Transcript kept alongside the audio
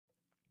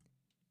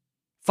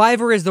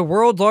Fiverr is the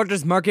world's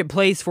largest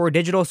marketplace for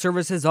digital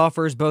services,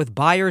 offers both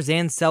buyers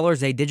and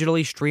sellers a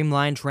digitally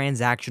streamlined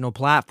transactional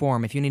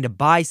platform. If you need to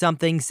buy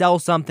something, sell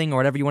something, or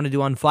whatever you want to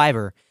do on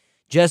Fiverr,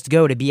 just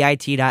go to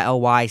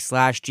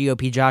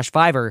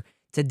bit.ly/GOPJoshFiverr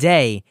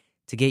today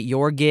to get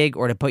your gig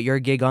or to put your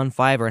gig on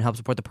Fiverr and help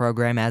support the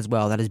program as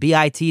well. That is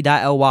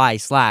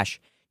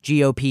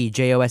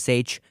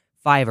bit.ly/GOPJOSH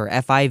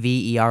Fiverr,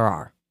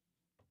 Fiverr.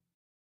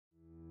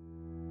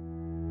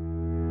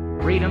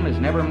 Freedom is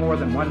never more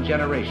than one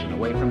generation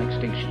away from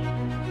extinction.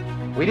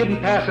 We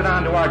didn't pass it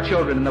on to our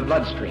children in the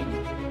bloodstream.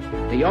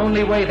 The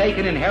only way they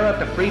can inherit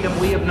the freedom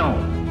we have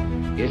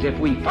known is if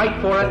we fight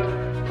for it,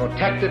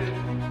 protect it,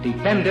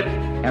 defend it,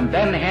 and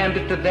then hand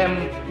it to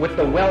them with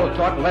the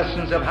well-taught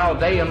lessons of how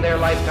they in their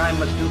lifetime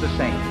must do the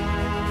same.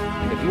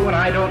 And if you and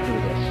I don't do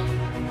this,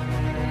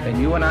 then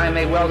you and I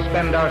may well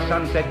spend our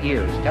sunset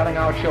years telling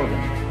our children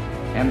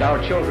and our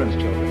children's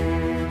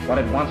children what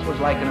it once was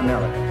like in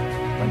America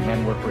when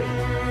men were free.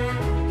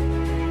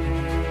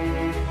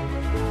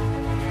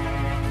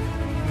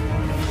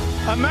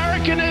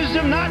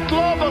 Americanism, not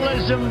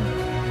globalism,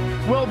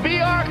 will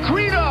be our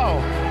credo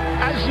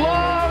as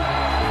long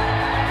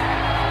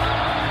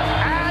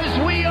as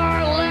we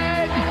are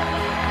led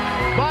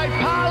by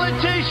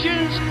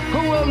politicians who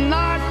will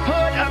not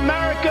put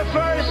America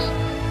first.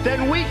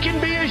 Then we can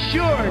be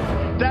assured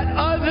that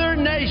other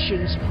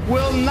nations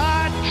will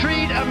not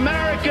treat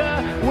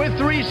America with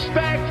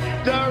respect,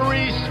 the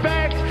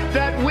respect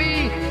that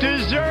we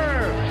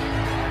deserve.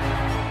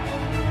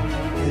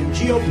 And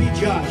GOP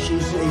Josh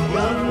is a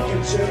young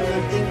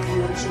conservative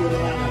influence with a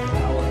lot of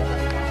power.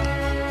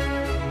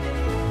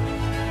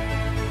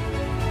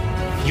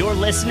 You're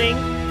listening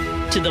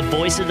to the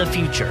voice of the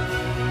future.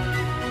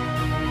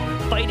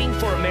 Fighting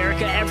for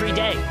America every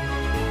day.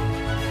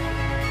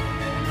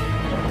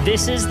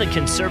 This is the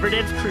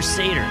Conservative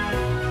Crusader.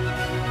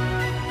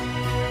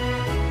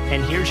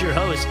 And here's your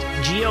host,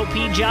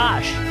 GOP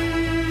Josh.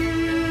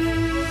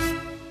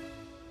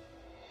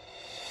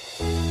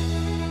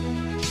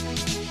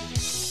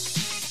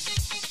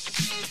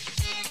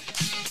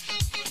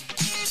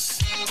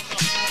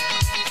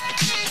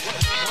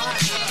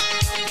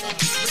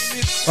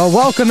 Well,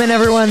 welcome in,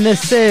 everyone.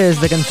 This is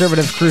the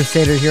Conservative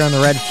Crusader here on the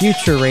Red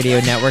Future Radio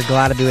Network.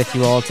 Glad to be with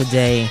you all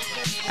today,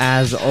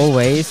 as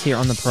always, here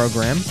on the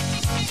program.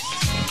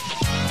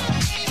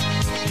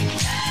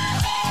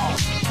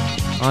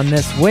 On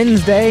this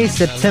Wednesday,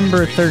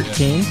 September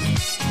 13th,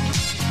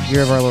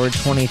 year of our Lord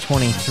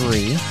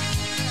 2023.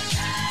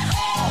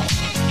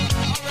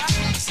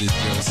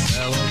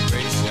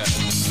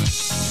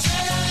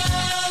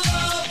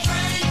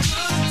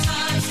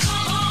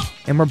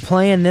 And we're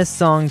playing this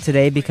song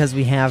today because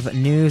we have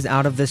news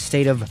out of the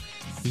state of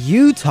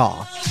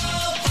Utah.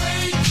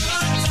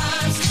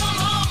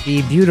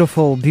 The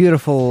beautiful,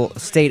 beautiful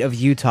state of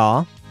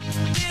Utah,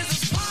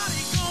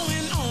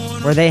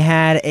 where they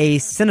had a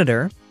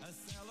senator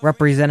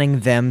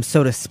representing them,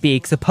 so to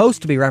speak,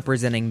 supposed to be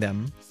representing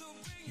them,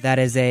 that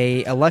is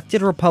a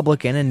elected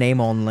Republican in name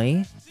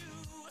only,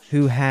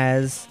 who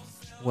has,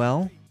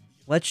 well,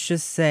 let's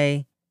just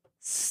say,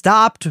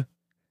 stopped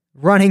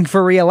running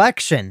for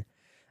re-election.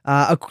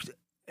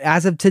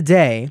 As of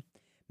today,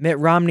 Mitt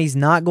Romney's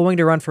not going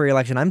to run for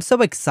re-election. I'm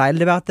so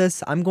excited about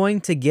this. I'm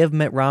going to give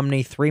Mitt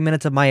Romney 3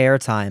 minutes of my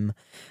airtime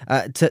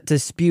to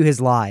spew his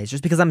lies.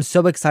 Just because I'm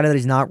so excited that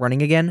he's not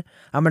running again,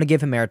 I'm going to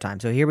give him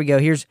airtime. So here we go.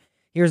 Here's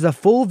a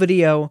full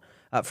video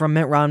from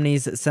Mitt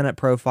Romney's Senate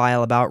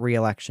profile about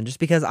re-election. Just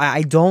because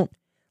I don't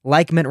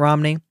like Mitt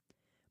Romney,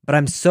 but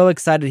I'm so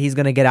excited he's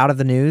going to get out of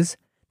the news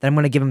that I'm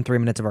going to give him 3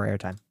 minutes of our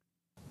airtime.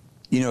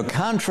 You know,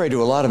 contrary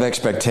to a lot of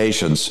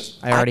expectations,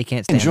 I already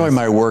can't stand enjoy this.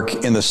 my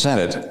work in the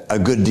Senate a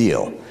good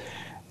deal.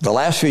 The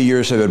last few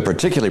years have been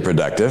particularly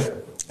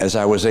productive as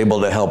I was able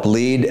to help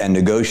lead and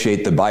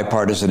negotiate the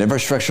bipartisan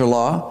infrastructure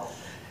law,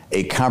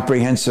 a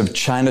comprehensive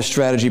China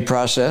strategy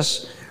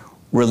process,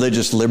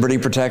 religious liberty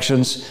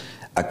protections,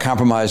 a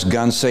compromised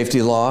gun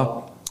safety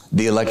law,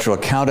 the Electoral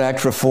Count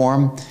Act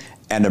reform,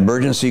 and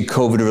emergency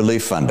COVID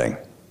relief funding.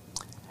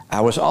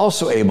 I was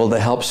also able to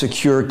help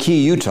secure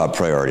key Utah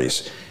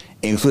priorities,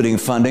 including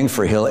funding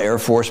for Hill Air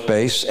Force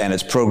Base and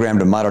its program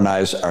to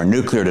modernize our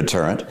nuclear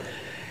deterrent,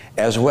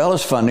 as well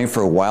as funding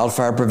for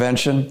wildfire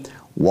prevention,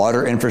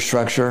 water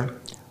infrastructure,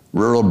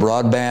 rural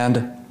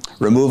broadband,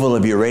 removal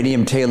of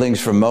uranium tailings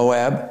from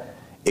Moab,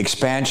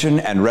 expansion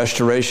and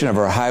restoration of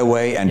our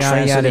highway and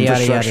transit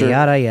infrastructure,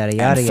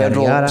 and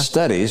federal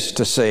studies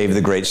to save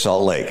the Great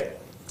Salt Lake.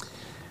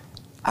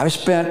 I've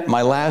spent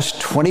my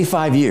last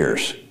 25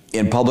 years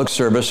in public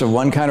service of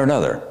one kind or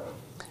another.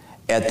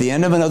 At the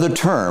end of another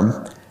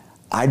term,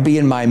 I'd be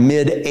in my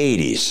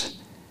mid-80s.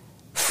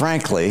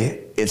 Frankly,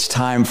 it's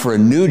time for a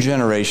new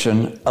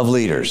generation of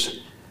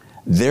leaders.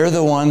 They're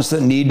the ones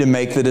that need to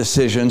make the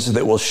decisions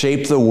that will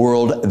shape the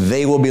world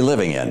they will be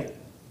living in.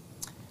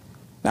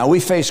 Now, we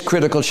face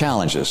critical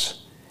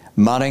challenges: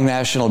 mounting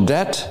national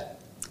debt,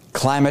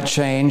 climate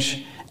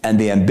change, and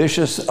the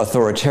ambitious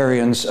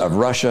authoritarians of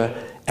Russia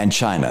and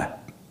China.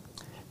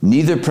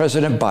 Neither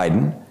President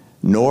Biden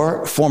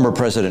nor former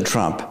President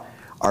Trump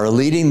are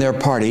leading their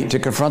party to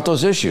confront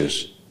those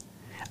issues.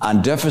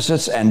 On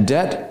deficits and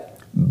debt,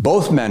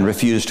 both men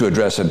refuse to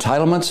address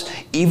entitlements,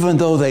 even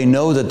though they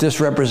know that this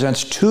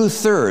represents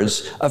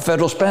 2/3 of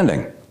federal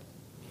spending.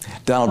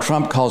 Donald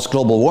Trump calls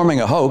global warming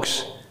a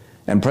hoax,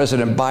 and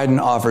President Biden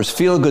offers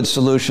feel-good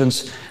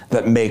solutions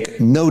that make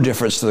no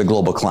difference to the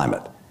global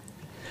climate.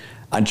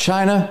 On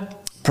China,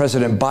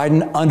 President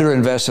Biden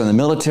underinvests in the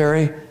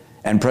military,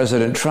 and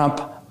President Trump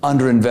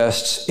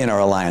underinvests in our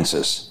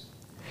alliances.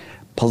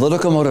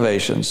 Political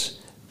motivations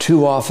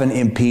too often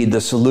impede the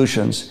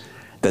solutions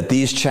that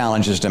these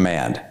challenges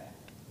demand.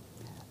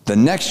 The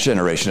next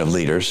generation of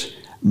leaders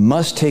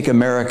must take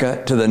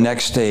America to the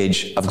next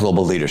stage of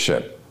global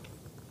leadership.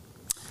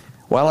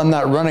 While I'm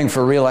not running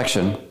for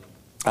re-election,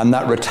 I'm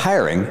not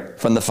retiring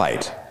from the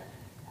fight.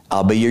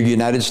 I'll be your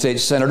United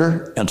States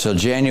Senator until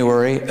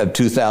January of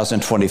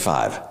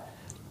 2025.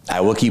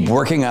 I will keep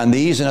working on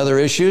these and other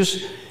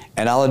issues,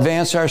 and I'll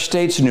advance our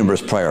state's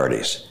numerous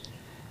priorities.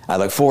 I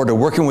look forward to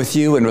working with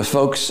you and with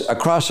folks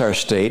across our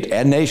state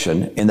and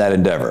nation in that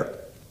endeavor.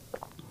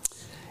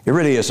 It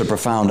really is a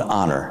profound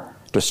honor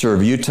to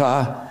serve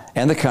Utah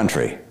and the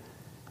country,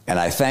 and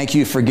I thank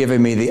you for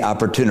giving me the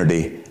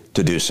opportunity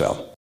to do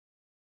so.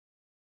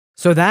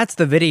 So that's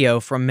the video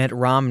from Mitt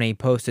Romney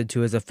posted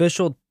to his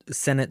official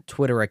Senate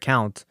Twitter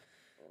account.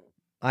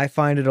 I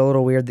find it a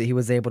little weird that he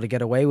was able to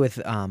get away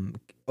with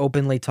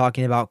openly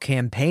talking about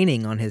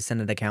campaigning on his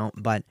Senate account,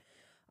 but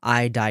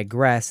I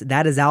digress.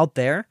 That is out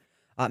there.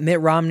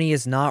 Mitt Romney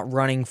is not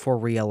running for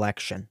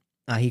re-election.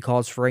 He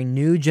calls for a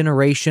new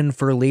generation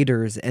for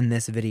leaders in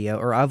this video,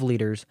 or of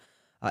leaders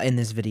in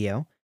this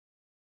video,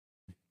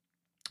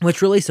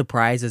 which really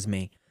surprises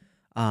me.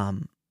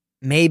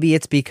 Maybe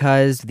it's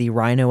because the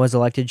Rhino was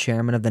elected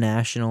chairman of the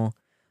National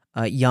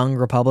Young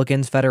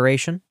Republicans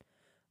Federation.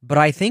 But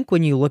I think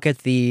when you look at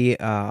the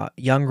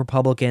young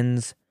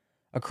Republicans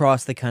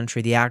across the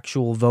country, the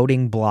actual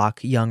voting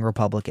bloc young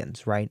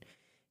Republicans, right?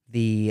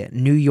 The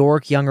New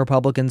York Young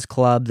Republicans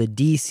Club, the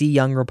D.C.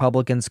 Young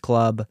Republicans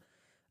Club,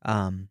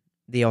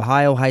 the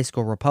Ohio High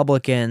School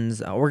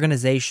Republicans,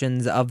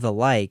 organizations of the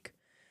like,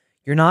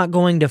 you're not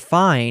going to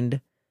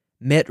find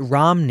Mitt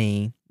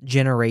Romney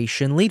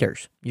generation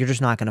leaders. You're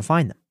just not going to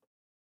find them.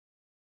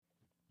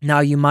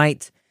 Now, you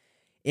might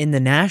in the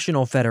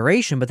National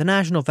Federation, but the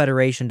National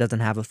Federation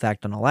doesn't have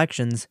effect on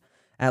elections,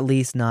 at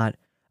least not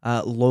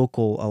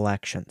local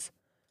elections.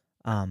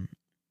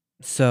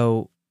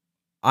 So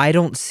I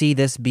don't see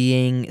this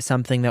being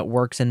something that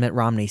works in Mitt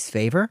Romney's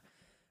favor,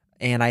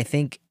 and I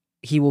think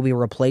he will be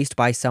replaced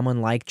by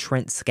someone like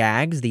Trent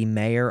Skaggs, the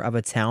mayor of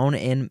a town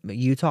in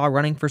Utah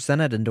running for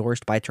Senate,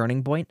 endorsed by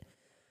Turning Point.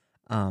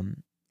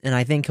 And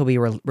I think he'll be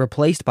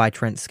replaced by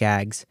Trent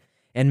Skaggs,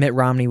 and Mitt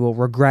Romney will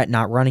regret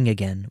not running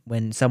again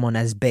when someone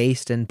as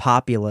based and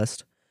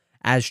populist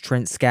as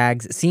Trent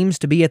Skaggs seems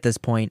to be at this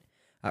point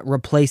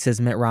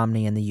replaces Mitt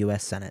Romney in the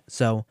U.S. Senate.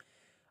 So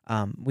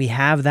we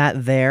have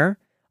that there.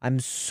 I'm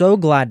so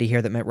glad to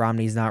hear that Mitt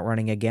Romney's not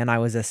running again. I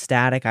was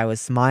ecstatic. I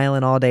was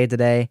smiling all day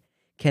today.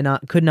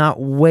 Could not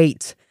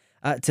wait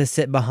to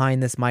sit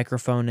behind this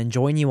microphone and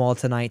join you all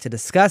tonight to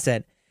discuss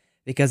it,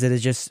 because it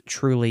is just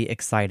truly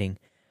exciting.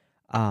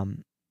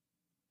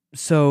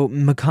 So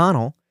Mitch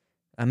McConnell,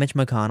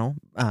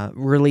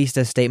 released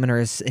a statement, or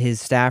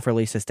his staff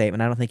released a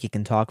statement. I don't think he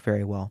can talk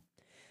very well.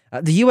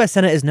 The U.S.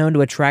 Senate is known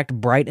to attract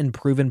bright and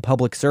proven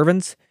public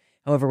servants.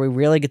 However, we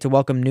rarely get to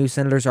welcome new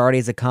senators already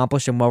as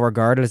accomplished and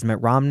well-regarded as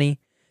Mitt Romney.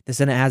 The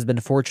Senate has been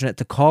fortunate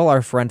to call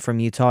our friend from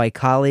Utah a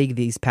colleague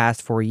these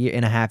past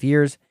 4.5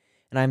 years,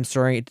 and I'm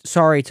sorry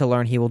to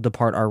learn he will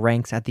depart our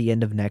ranks at the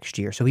end of next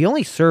year. So he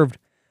only served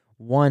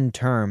one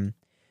term.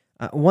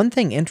 One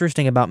thing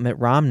interesting about Mitt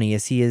Romney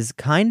is he is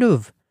kind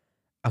of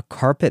a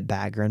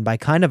carpetbagger, and by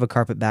kind of a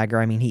carpetbagger,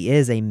 I mean he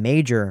is a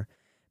major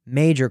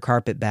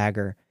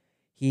carpetbagger.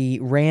 He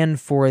ran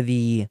for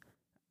the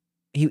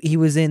he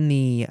was in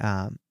the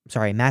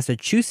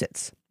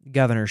Massachusetts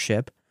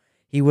governorship.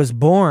 He was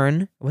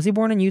born. Was he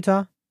born in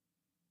Utah?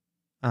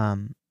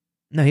 No,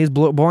 he was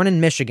born in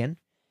Michigan.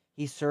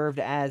 He served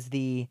as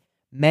the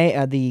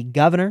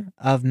governor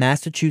of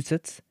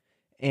Massachusetts,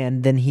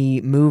 and then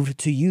he moved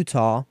to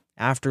Utah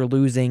after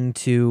losing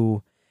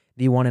to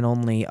the one and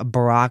only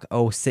Barack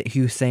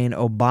Hussein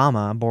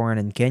Obama, born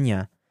in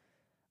Kenya.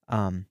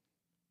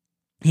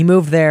 He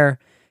moved there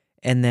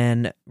and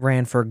then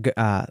ran for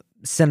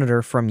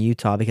senator from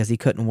Utah because he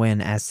couldn't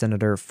win as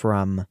senator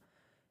from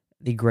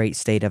the great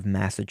state of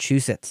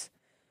Massachusetts.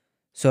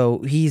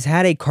 So he's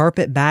had a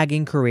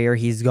carpetbagging career.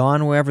 He's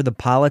gone wherever the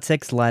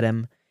politics led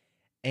him.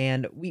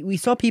 And we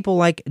saw people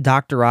like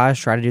Dr. Oz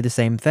try to do the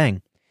same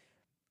thing.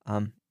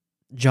 Dave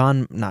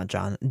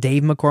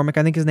McCormick,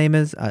 I think his name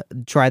is,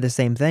 tried the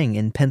same thing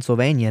in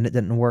Pennsylvania, and it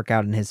didn't work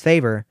out in his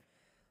favor.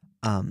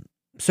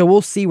 So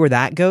we'll see where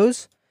that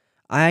goes.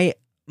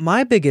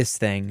 My biggest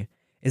thing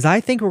is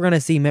I think we're going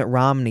to see Mitt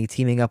Romney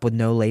teaming up with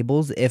No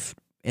Labels if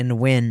and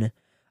when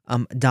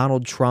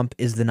Donald Trump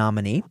is the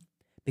nominee,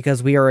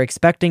 because we are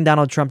expecting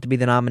Donald Trump to be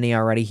the nominee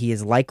already. He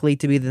is likely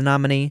to be the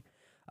nominee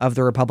of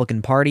the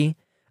Republican Party.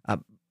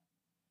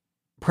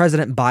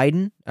 President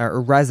Biden,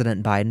 or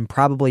Resident Biden,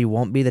 probably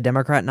won't be the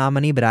Democrat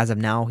nominee, but as of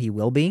now, he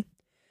will be.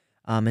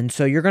 And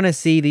so you're going to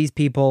see these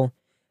people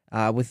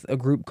with a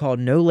group called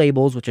No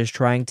Labels, which is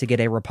trying to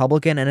get a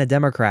Republican and a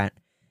Democrat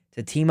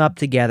to team up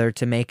together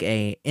to make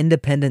a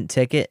independent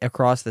ticket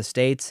across the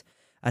states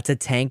to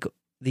tank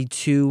the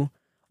two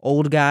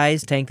old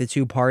guys, tank the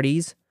two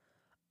parties.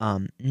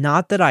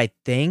 Not that I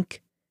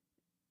think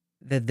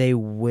that they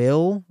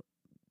will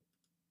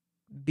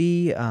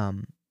be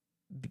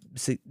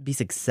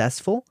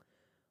successful,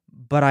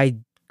 but I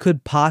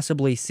could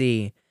possibly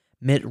see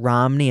Mitt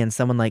Romney and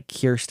someone like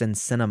Kyrsten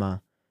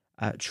Sinema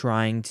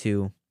trying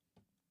to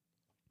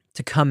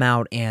come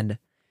out and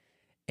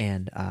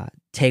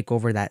take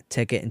over that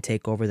ticket and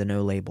take over the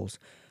No Labels.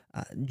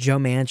 Joe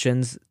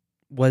Manchin's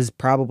was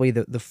probably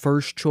the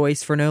first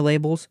choice for No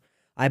Labels.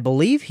 I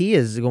believe he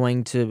is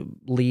going to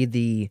lead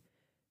the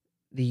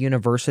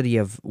University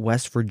of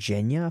West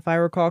Virginia, if I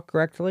recall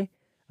correctly.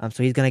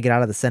 So he's going to get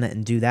out of the Senate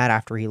and do that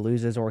after he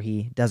loses or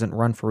he doesn't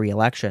run for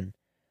re-election.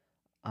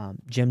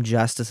 Jim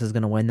Justice is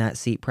going to win that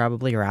seat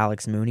probably, or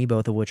Alex Mooney,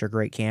 both of which are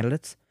great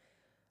candidates.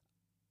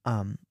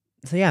 So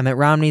yeah, Mitt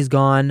Romney's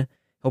gone.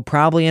 He'll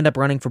probably end up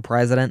running for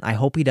president. I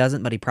hope he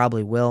doesn't, but he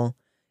probably will.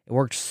 It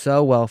worked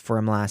so well for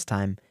him last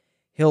time.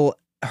 He'll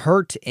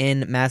hurt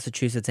in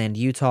Massachusetts and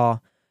Utah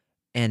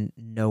and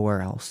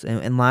nowhere else.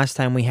 And last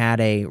time we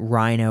had a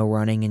rhino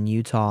running in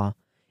Utah,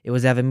 it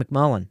was Evan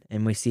McMullen,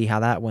 and we see how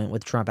that went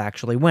with Trump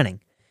actually winning.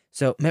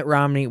 So Mitt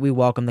Romney, we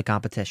welcome the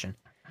competition.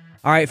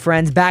 All right,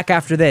 friends, back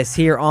after this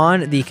here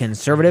on The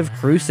Conservative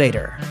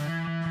Crusader.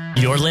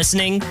 You're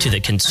listening to The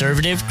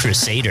Conservative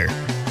Crusader.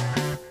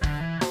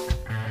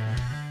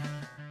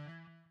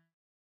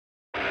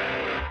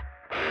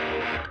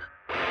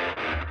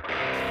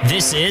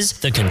 This is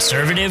The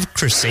Conservative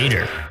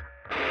Crusader.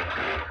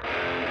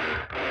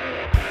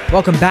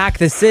 Welcome back.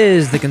 This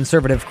is The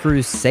Conservative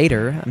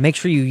Crusader. Make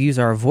sure you use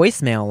our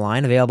voicemail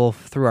line available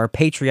through our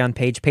Patreon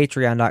page,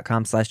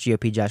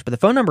 patreon.com/GOPJosh. But the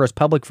phone number is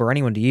public for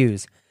anyone to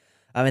use.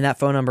 And that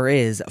phone number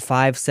is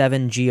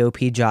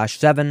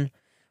 57GOPJosh7,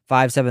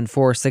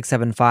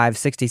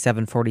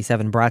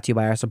 574-675-6747, brought to you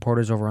by our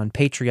supporters over on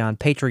Patreon,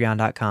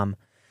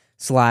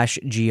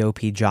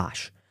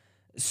 patreon.com/GOPJosh.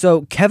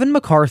 So Kevin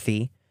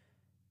McCarthy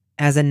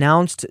has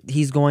announced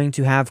he's going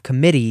to have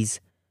committees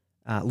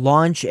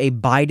launch a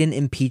Biden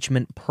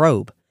impeachment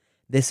probe.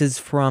 This is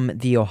from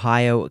the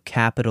Ohio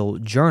Capitol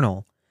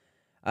Journal.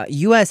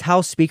 U.S.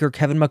 House Speaker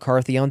Kevin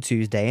McCarthy on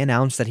Tuesday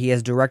announced that he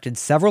has directed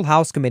several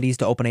House committees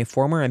to open a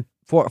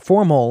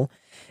formal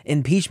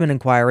impeachment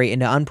inquiry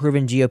into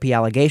unproven GOP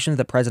allegations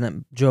that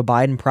President Joe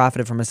Biden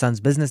profited from his son's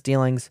business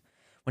dealings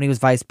when he was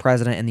vice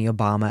president in the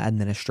Obama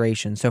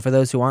administration. So for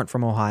those who aren't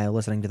from Ohio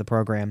listening to the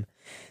program,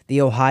 the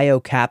Ohio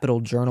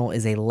Capitol Journal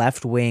is a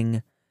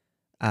left-wing,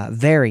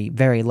 very,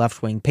 very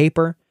left-wing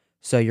paper.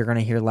 So you're going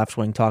to hear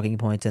left-wing talking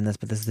points in this,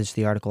 but this is just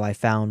the article I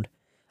found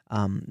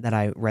that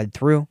I read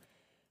through.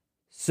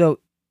 So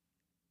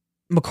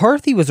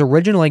McCarthy was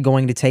originally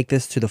going to take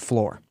this to the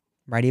floor,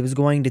 right? He was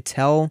going to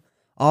tell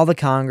all the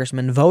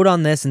congressmen, vote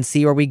on this and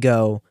see where we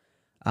go,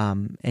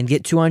 and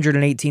get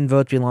 218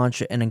 votes, we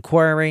launch an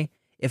inquiry.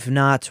 If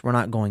not, we're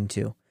not going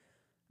to.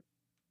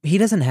 He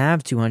doesn't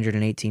have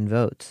 218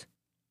 votes.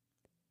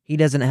 He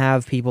doesn't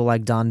have people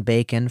like Don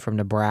Bacon from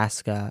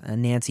Nebraska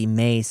and Nancy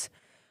Mace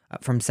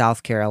from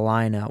South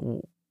Carolina,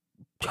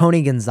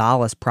 Tony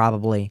Gonzalez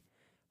probably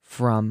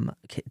from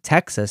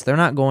Texas. They're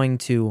not going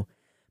to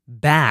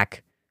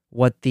back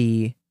what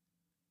the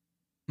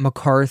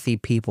McCarthy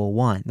people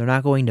want. They're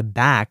not going to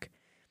back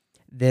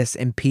this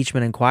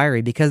impeachment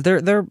inquiry because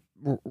they're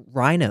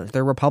rhinos.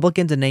 They're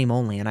Republicans in name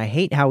only. And I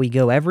hate how we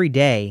go every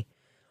day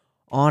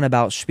on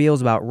about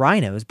spiels about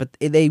rhinos, but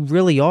they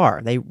really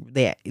are.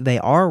 They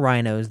are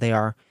rhinos. They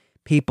are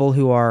people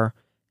who are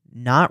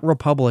not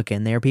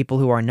Republican. They are people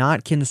who are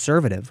not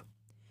conservative,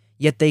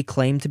 yet they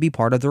claim to be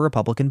part of the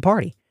Republican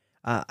Party.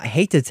 I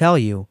hate to tell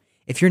you,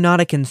 if you're not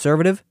a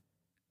conservative,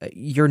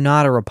 you're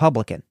not a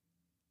Republican,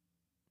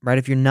 right?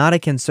 If you're not a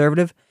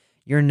conservative,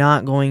 you're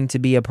not going to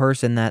be a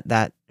person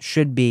that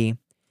should be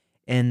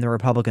in the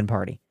Republican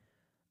Party.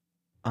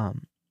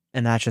 And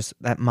that's just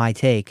my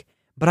take.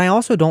 But I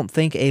also don't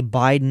think a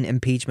Biden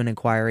impeachment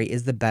inquiry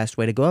is the best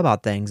way to go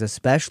about things,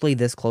 especially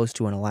this close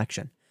to an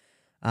election.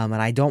 And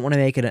I don't want to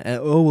make it an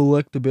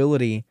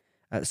electability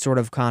sort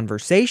of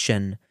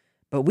conversation,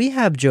 but we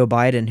have Joe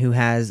Biden who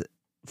has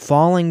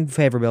falling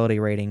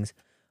favorability ratings,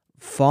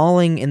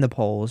 falling in the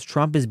polls.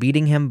 Trump is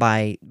beating him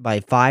by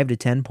 5 to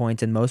 10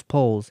 points in most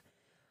polls.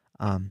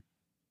 And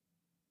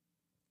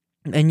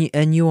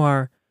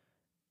you're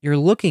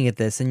looking at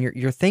this and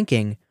you're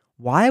thinking,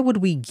 why would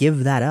we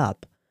give that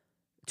up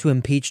to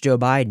impeach Joe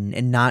Biden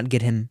and not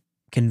get him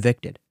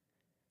convicted?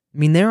 I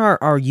mean, there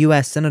are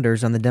U.S.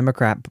 senators in the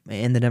Democrat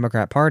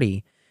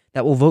Party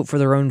that will vote for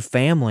their own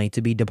family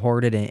to be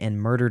deported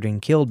and murdered and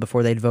killed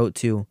before they'd vote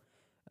to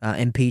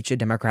impeach a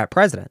Democrat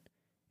president.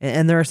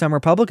 And there are some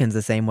Republicans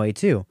the same way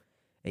too,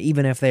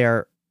 even if they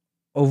are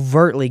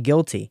overtly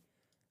guilty.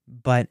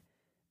 But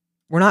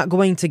we're not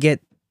going to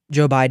get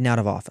Joe Biden out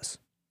of office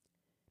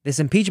This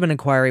impeachment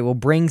inquiry will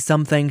bring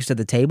some things to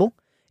the table,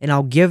 and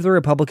I'll give the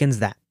Republicans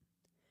that.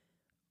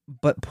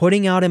 But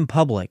putting out in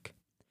public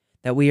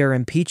that we are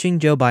impeaching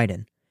Joe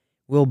Biden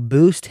will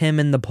boost him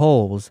in the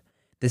polls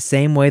the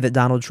same way that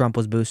Donald Trump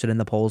was boosted in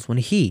the polls when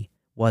he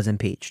was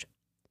impeached.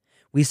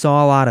 We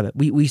saw a lot of it.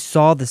 We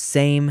saw the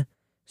same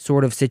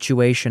sort of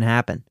situation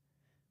happen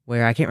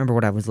where I can't remember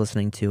what I was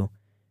listening to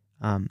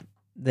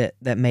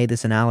that made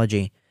this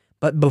analogy.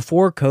 But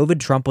before COVID,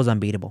 Trump was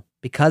unbeatable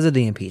because of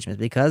the impeachment,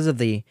 because of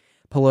the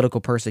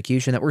political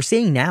persecution that we're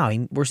seeing now.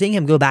 We're seeing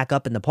him go back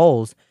up in the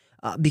polls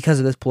because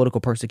of this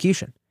political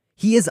persecution.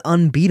 He is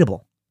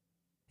unbeatable,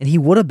 and he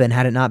would have been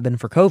had it not been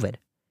for COVID.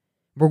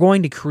 We're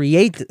going to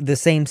create the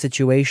same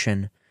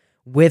situation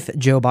with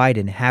Joe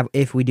Biden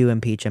if we do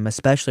impeach him,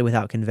 especially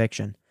without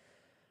conviction.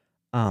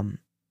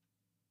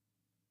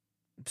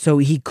 So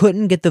he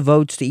couldn't get the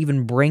votes to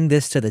even bring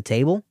this to the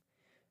table.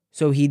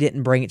 So he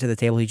didn't bring it to the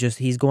table.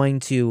 He's going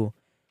to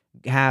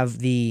have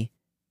the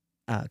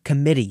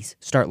committees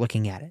start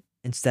looking at it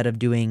instead of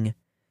doing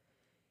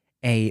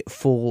a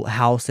full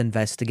House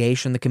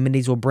investigation. The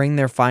committees will bring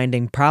their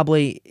finding,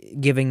 probably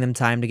giving them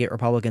time to get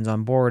Republicans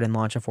on board and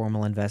launch a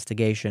formal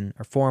investigation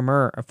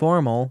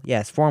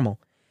formal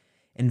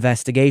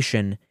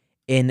investigation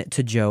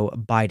into Joe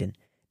Biden.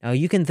 Now,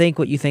 you can think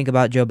what you think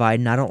about Joe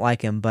Biden. I don't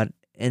like him, but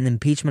an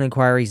impeachment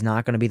inquiry is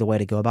not going to be the way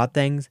to go about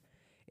things.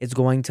 It's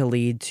going to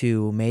lead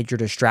to major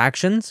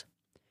distractions,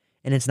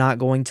 and it's not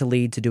going to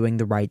lead to doing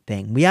the right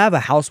thing. We have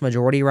a House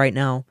majority right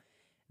now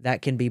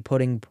that can be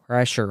putting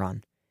pressure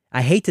on.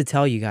 I hate to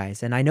tell you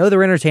guys, and I know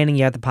they're entertaining.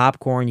 You got the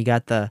popcorn, you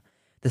got the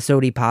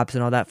sody pops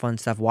and all that fun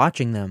stuff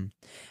watching them.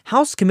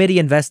 House committee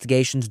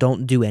investigations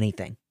don't do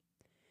anything.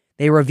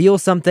 They reveal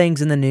some things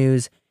in the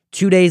news.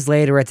 2 days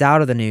later, it's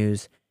out of the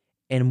news.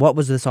 And what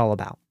was this all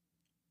about?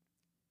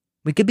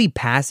 We could be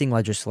passing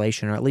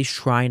legislation, or at least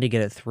trying to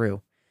get it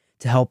through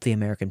to help the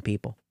American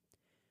people.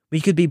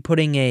 We could be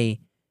putting a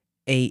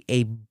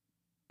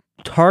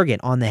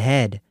target on the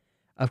head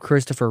of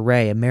Christopher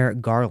Wray and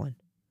Merrick Garland,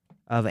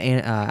 of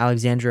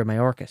Alexandria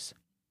Mayorkas.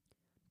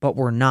 But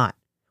we're not.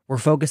 We're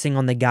focusing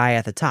on the guy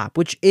at the top,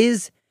 which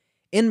is,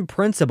 in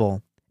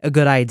principle, a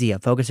good idea,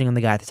 focusing on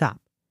the guy at the top.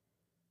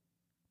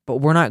 But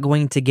we're not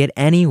going to get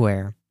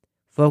anywhere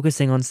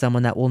focusing on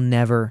someone that will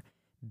never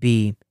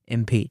be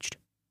impeached.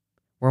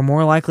 We're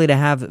more likely to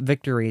have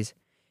victories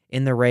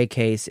in the Wray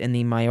case, in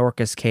the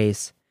Mayorkas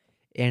case,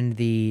 in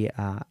the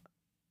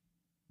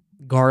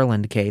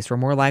Garland case. We're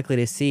more likely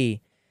to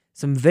see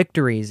some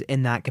victories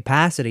in that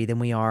capacity than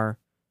we are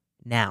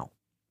now,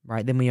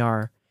 right? Than we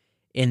are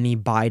in the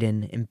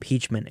Biden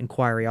impeachment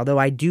inquiry. Although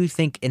I do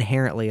think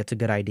inherently it's a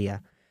good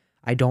idea.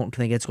 I don't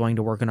think it's going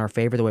to work in our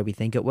favor the way we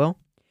think it will.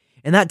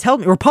 And that tells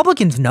me,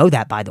 Republicans know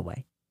that, by the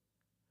way.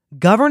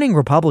 Governing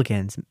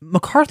Republicans,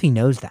 McCarthy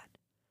knows that.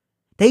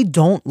 They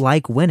don't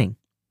like winning.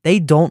 They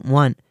don't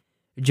want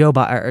Joe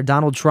Biden or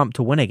Donald Trump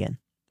to win again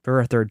for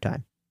a third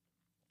time.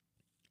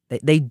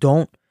 They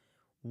don't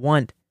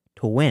want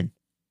to win.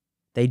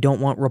 They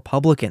don't want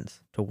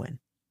Republicans to win.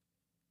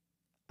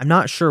 I'm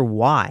not sure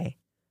why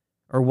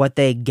or what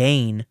they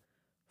gain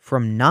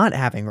from not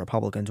having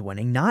Republicans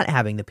winning, not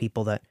having the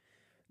people that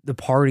the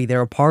party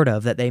they're a part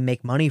of that they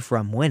make money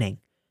from winning.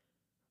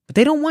 But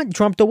they don't want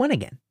Trump to win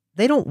again.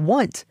 They don't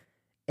want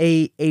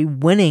a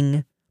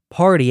winning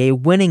party, a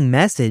winning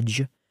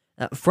message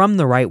from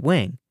the right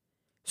wing.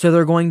 So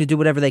they're going to do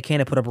whatever they can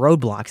to put up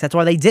roadblocks. That's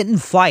why they didn't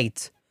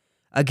fight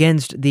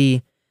against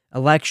the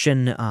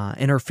election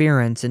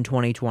interference in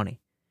 2020,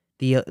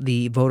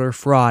 the voter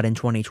fraud in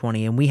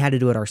 2020, and we had to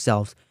do it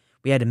ourselves.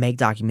 We had to make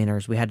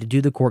documentaries. We had to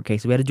do the court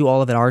case. We had to do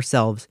all of it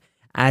ourselves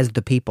as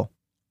the people.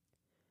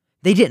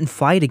 They didn't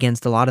fight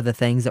against a lot of the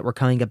things that were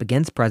coming up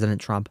against President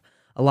Trump.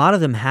 A lot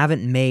of them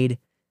haven't made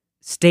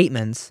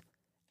statements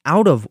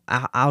out of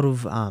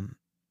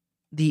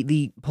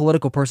the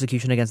political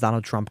persecution against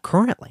Donald Trump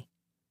currently.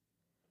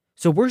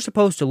 So we're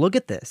supposed to look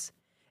at this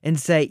and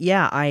say,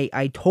 yeah,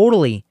 I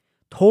totally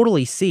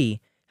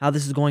see how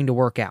this is going to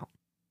work out.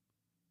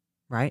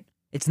 Right?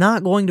 It's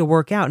not going to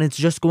work out, and it's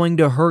just going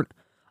to hurt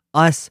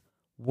us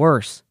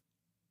worse.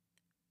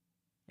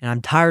 And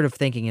I'm tired of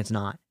thinking it's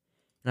not.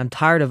 And I'm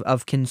tired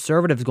of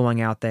conservatives going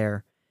out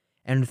there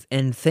and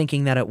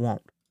thinking that it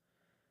won't.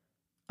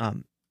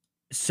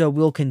 So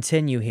we'll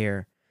continue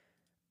here.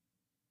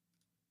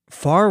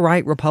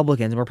 Far-right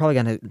Republicans, and we're probably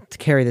going to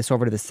carry this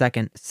over to the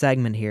second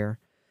segment here.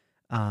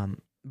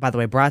 By the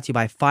way, brought to you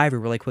by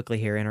Fiverr really quickly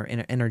here,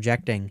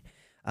 interjecting.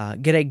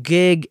 Get a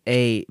gig,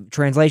 a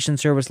translation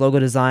service, logo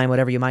design,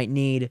 whatever you might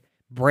need,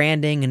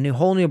 branding, a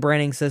whole new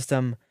branding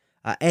system,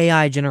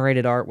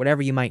 AI-generated art,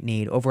 whatever you might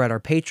need, over at our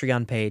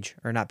Patreon page,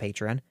 or not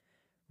Patreon,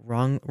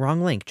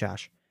 wrong link,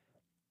 Josh.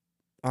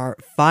 Our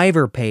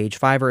Fiverr page.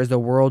 Fiverr is the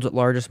world's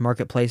largest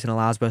marketplace and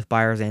allows both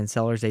buyers and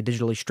sellers a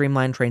digitally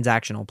streamlined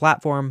transactional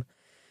platform.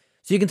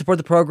 So you can support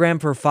the program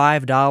for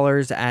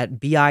 $5 at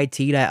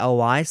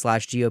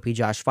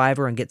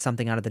bit.ly/GOPJoshFiverr and get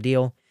something out of the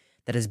deal.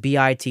 That is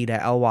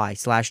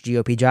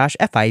bit.ly/GOPJosh,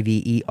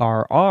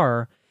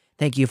 Fiverr.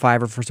 Thank you,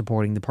 Fiverr, for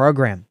supporting the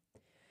program.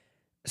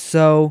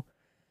 So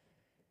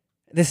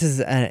This is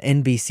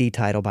an NBC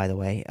title, by the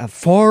way.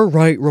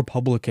 Far-right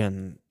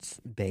Republicans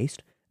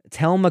based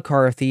tell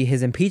McCarthy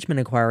his impeachment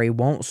inquiry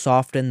won't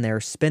soften their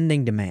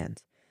spending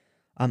demands.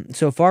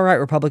 So far-right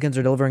Republicans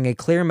are delivering a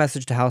clear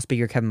message to House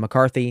Speaker Kevin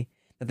McCarthy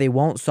that they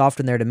won't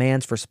soften their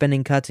demands for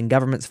spending cuts and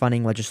government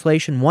funding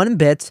legislation one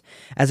bit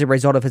as a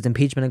result of his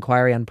impeachment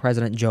inquiry on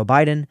President Joe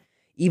Biden,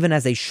 even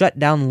as a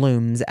shutdown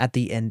looms at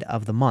the end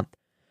of the month.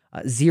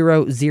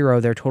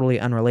 0-0, they're totally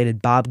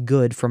unrelated. Bob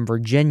Good from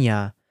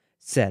Virginia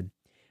said,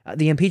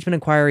 the impeachment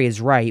inquiry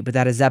is right, but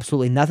that has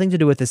absolutely nothing to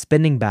do with the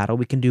spending battle.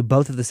 We can do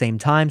both at the same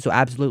time, so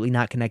absolutely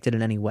not connected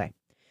in any way.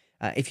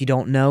 If you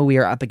don't know, we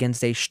are up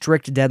against a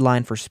strict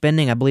deadline for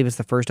spending. I believe it's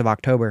the 1st of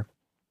October.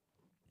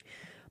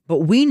 But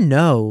we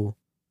know,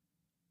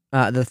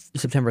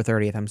 September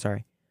 30th, I'm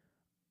sorry.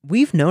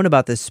 We've known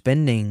about this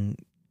spending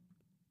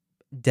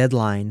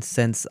deadline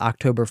since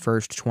October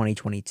 1st,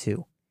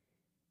 2022.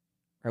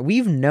 Right?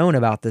 We've known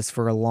about this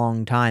for a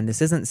long time.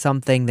 This isn't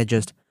something that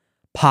just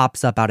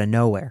pops up out of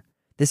nowhere.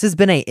 This has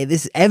been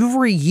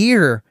every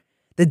year,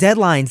 the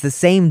deadline's the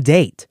same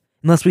date,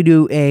 unless we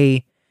do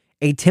a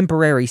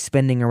temporary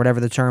spending or whatever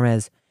the term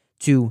is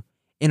to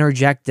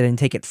interject it and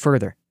take it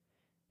further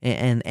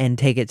and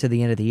take it to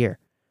the end of the year.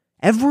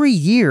 Every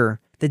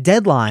year, the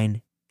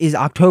deadline is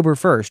October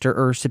 1st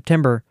or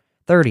September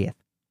 30th.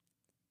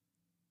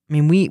 I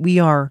mean, we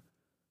are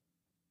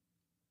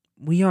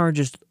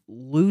just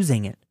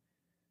losing it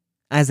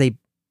as a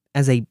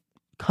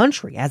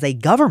country, as a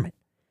government,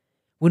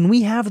 when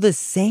we have the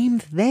same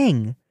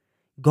thing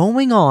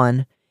going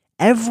on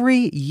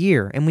every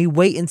year and we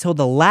wait until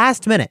the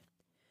last minute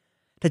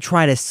to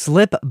try to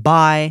slip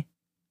by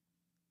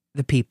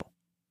the people,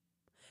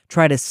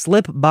 try to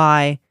slip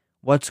by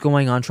what's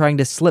going on, trying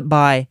to slip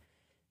by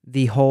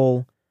the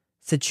whole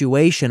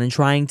situation and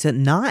trying to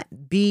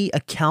not be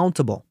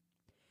accountable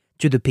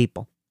to the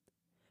people.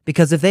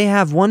 Because if they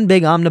have one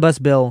big omnibus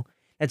bill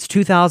that's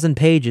 2,000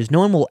 pages,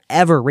 no one will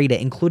ever read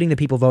it, including the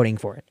people voting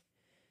for it.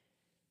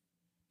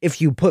 If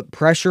you put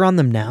pressure on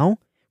them now,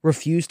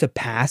 refuse to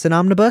pass an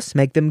omnibus,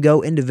 make them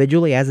go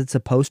individually as it's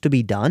supposed to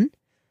be done,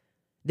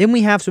 then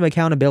we have some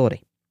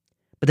accountability.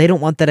 But they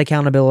don't want that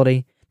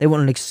accountability. They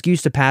want an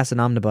excuse to pass an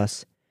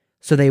omnibus,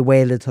 so they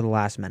waited till the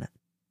last minute.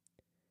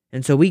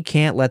 And so we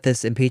can't let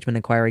this impeachment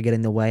inquiry get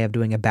in the way of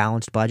doing a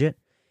balanced budget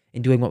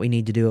and doing what we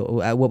need to do,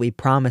 what we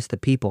promised the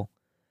people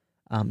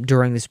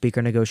during the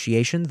speaker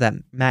negotiations that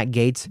Matt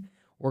Gaetz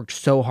worked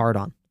so hard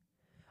on.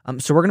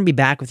 So we're going to be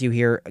back with you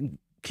here.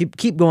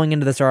 Keep going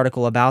into this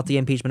article about the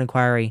impeachment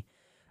inquiry,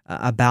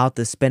 about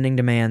the spending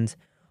demands.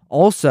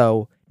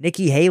 Also,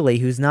 Nikki Haley,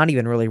 who's not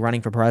even really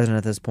running for president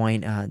at this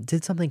point,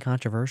 did something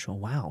controversial.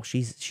 Wow,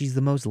 she's the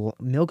most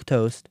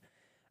milquetoast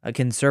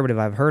conservative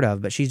I've heard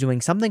of, but she's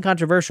doing something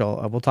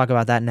controversial. We'll talk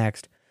about that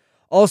next.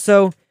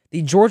 Also,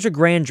 the Georgia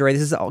grand jury.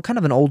 This is kind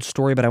of an old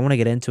story, but I want to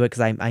get into it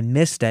because I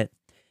missed it.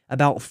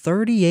 About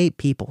 38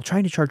 people,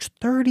 trying to charge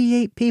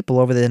 38 people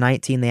over the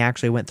 19 they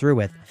actually went through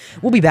with.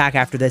 We'll be back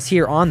after this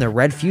here on the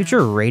Red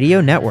Future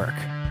Radio Network.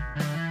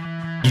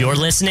 You're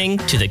listening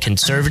to the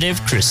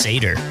Conservative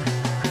Crusader.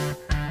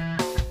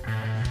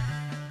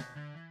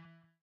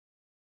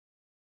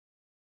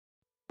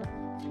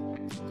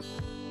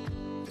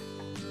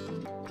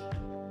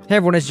 Hey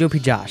everyone, it's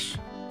GOP Josh.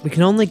 We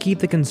can only keep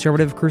the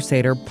Conservative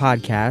Crusader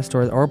podcast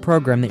or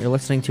program that you're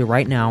listening to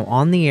right now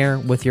on the air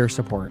with your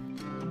support.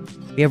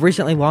 We have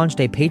recently launched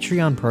a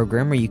Patreon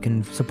program where you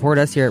can support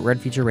us here at Red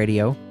Future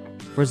Radio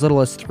for as little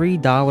as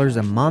 $3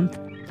 a month.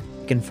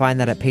 You can find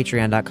that at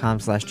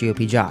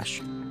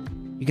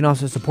patreon.com/GOPJosh. You can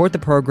also support the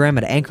program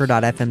at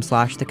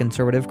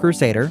anchor.fm/The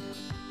Crusader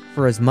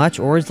for as much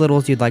or as little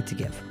as you'd like to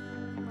give.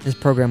 This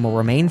program will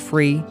remain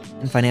free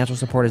and financial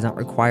support is not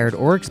required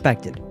or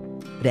expected,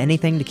 but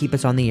anything to keep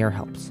us on the air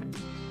helps.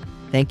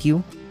 Thank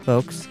you,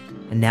 folks.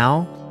 And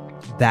now,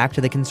 back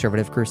to the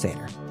Conservative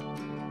Crusader.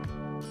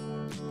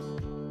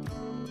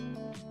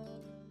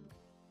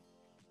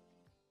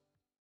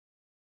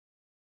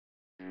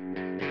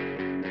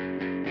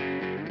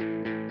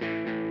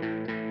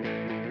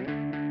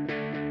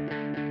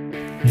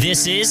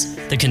 This is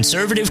the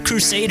Conservative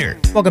Crusader.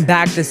 Welcome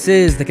back. This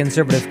is the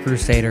Conservative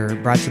Crusader,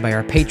 brought to you by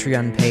our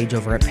Patreon page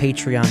over at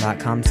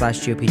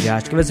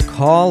patreon.com/GOPJosh. Give us a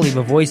call, leave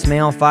a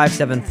voicemail,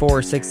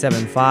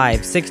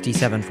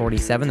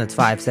 574-675-6747. That's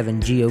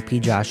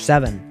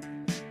 57-GOPJosh7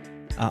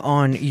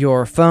 on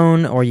your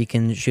phone, or you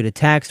can shoot a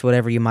text,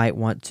 whatever you might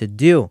want to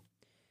do.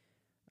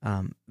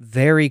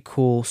 Very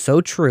cool.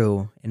 So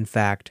true, in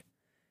fact.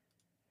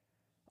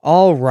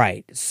 All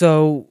right.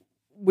 So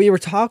we were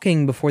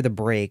talking before the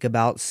break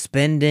about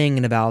spending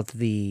and about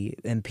the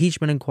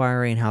impeachment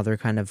inquiry and how they're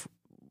kind of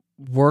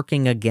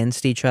working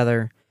against each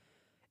other.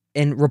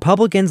 And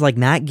Republicans like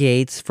Matt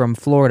Gaetz from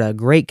Florida,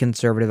 great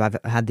conservative. I've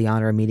had the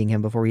honor of meeting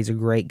him before. He's a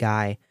great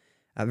guy,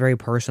 very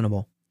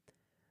personable,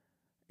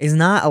 is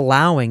not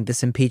allowing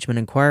this impeachment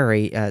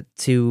inquiry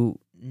to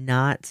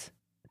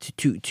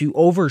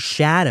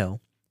overshadow,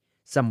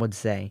 some would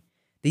say,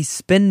 the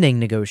spending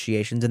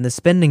negotiations and the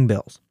spending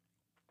bills.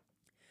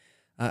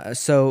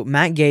 So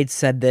Matt Gaetz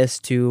said this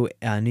to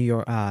not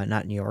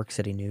New York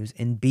City News,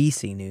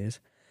 NBC News.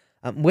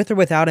 With or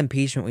without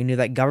impeachment, we knew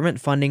that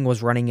government funding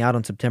was running out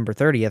on September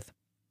 30th.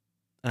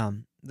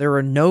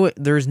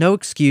 There is no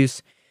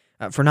excuse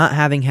for not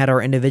having had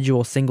our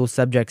individual single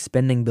subject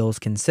spending bills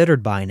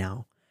considered by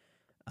now.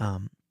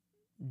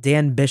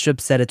 Dan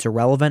Bishop said it's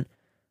irrelevant.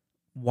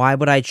 Why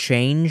would I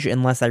change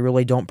unless I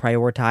really don't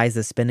prioritize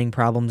the spending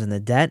problems and the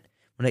debt?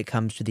 When it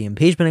comes to the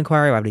impeachment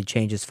inquiry, why would he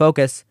change his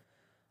focus?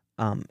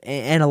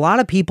 And a lot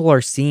of people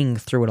are seeing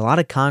through it. A lot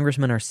of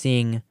congressmen are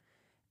seeing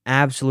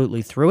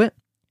absolutely through it.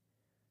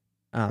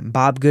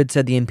 Bob Good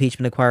said the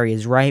impeachment inquiry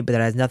is right, but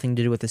that has nothing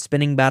to do with the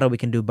spending battle. We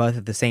can do both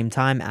at the same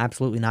time.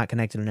 Absolutely not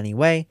connected in any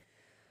way.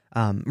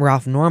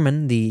 Ralph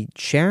Norman, the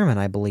chairman,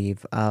 I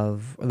believe,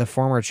 the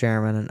former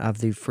chairman of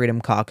the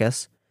Freedom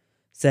Caucus,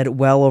 said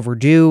well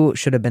overdue,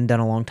 should have been done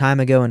a long time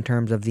ago in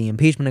terms of the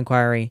impeachment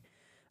inquiry.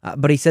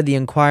 But he said the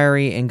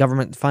inquiry and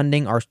government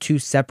funding are two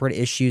separate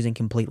issues and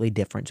completely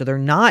different. So they're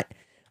not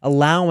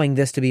allowing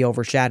this to be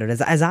overshadowed,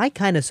 as I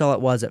kind of saw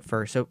it was at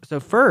first. So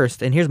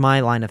first, and here's my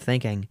line of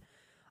thinking,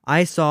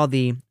 I saw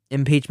the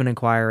impeachment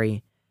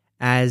inquiry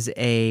as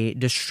a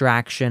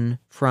distraction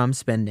from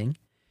spending.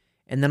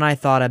 And then I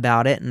thought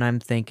about it, and I'm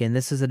thinking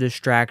this is a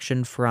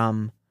distraction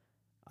from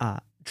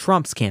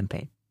Trump's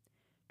campaign,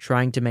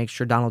 trying to make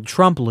sure Donald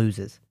Trump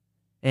loses,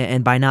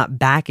 and by not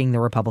backing the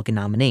Republican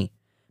nominee,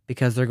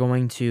 because they're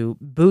going to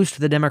boost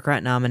the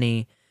Democrat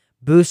nominee,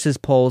 boost his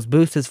polls,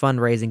 boost his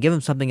fundraising, give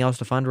him something else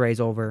to fundraise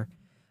over,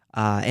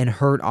 and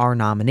hurt our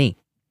nominee.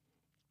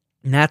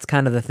 And that's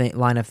kind of the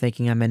line of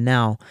thinking I'm in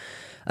now,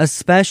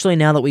 especially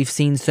now that we've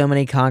seen so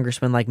many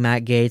congressmen like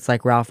Matt Gaetz,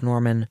 like Ralph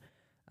Norman,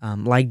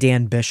 like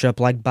Dan Bishop,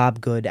 like Bob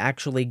Good,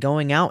 actually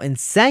going out and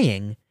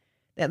saying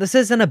that this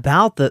isn't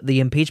about the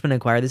impeachment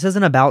inquiry. This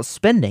isn't about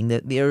spending.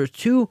 That there are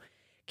two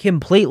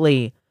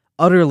completely,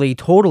 utterly,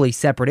 totally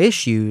separate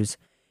issues,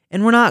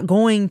 and we're not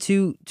going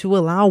to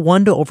allow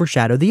one to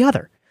overshadow the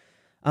other.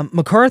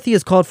 McCarthy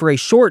has called for a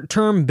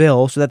short-term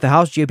bill so that the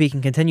House GOP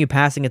can continue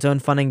passing its own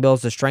funding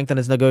bills to strengthen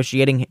its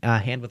negotiating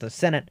hand with the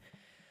Senate.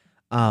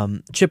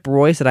 Chip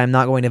Roy said, I'm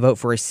not going to vote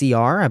for a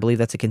CR. I believe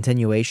that's a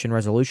continuation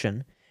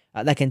resolution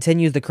that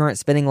continues the current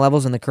spending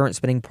levels and the current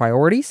spending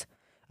priorities.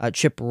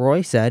 Chip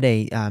Roy said,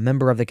 a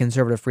member of the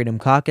Conservative Freedom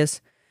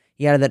Caucus,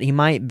 he added that he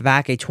might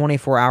back a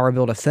 24-hour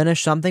bill to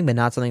finish something, but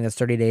not something that's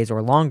 30 days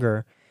or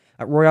longer.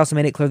 Roy also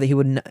made it clear that he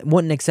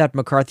wouldn't accept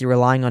McCarthy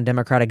relying on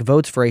Democratic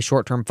votes for a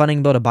short-term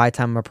funding bill to buy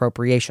time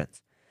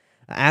appropriations.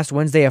 Asked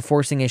Wednesday if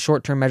forcing a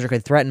short-term measure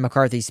could threaten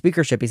McCarthy's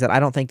speakership, he said, I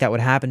don't think that would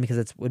happen because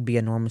it would be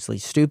enormously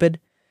stupid.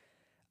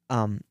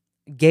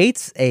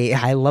 Gaetz,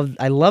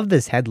 I love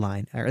this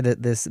headline, or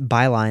this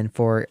byline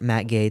for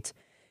Matt Gaetz,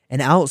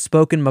 an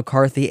outspoken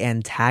McCarthy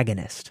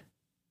antagonist.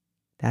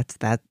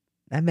 That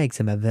makes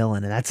him a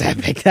villain, and that's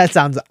epic. That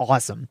sounds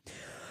awesome.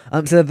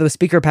 So if the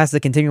speaker passes a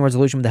continuing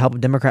resolution with the help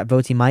of Democrat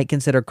votes, he might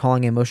consider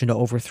calling a motion to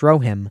overthrow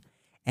him.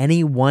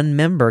 Any one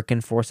member can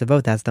force a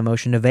vote. That's the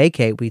motion to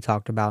vacate we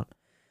talked about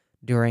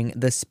during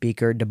the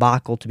speaker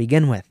debacle to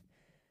begin with.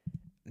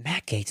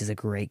 Matt Gaetz is a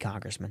great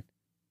congressman.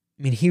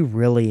 I mean, he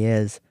really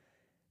is.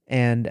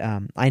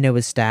 And I know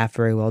his staff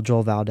very well.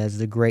 Joel Valdez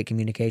is a great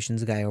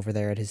communications guy over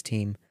there at his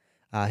team.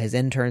 His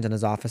interns and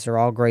his office are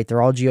all great.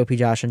 They're all GOP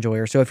Josh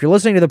enjoyers. So if you're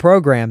listening to the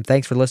program,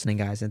 thanks for listening,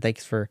 guys, and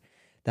thanks for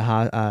the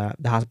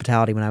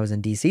hospitality when I was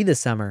in D.C. this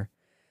summer.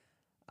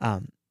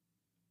 Man,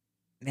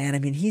 I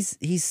mean,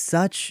 he's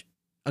such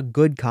a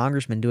good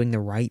congressman doing the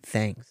right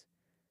things.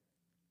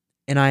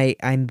 And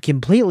I'm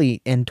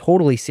completely and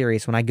totally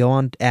serious when I go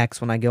on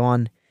X, when I go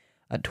on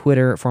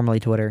Twitter,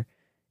 formerly Twitter,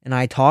 and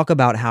I talk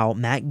about how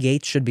Matt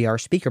Gaetz should be our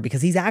speaker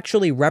because he's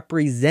actually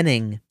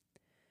representing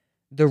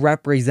the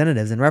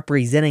representatives and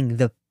representing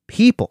the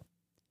people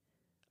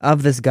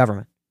of this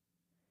government.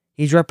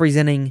 He's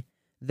representing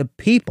the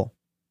people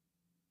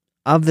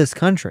of this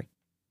country.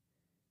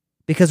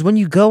 Because when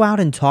you go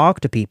out and talk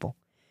to people,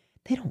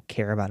 they don't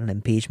care about an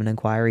impeachment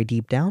inquiry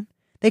deep down.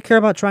 They care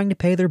about trying to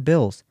pay their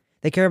bills.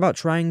 They care about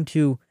trying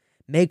to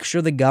make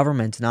sure the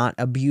government's not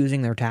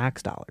abusing their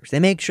tax dollars. They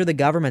make sure the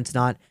government's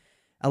not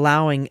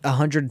allowing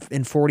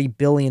 $140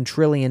 billion,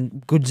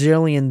 trillion,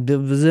 gajillion,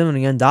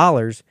 bazillion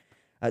dollars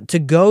to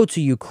go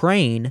to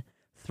Ukraine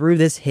through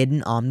this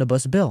hidden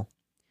omnibus bill.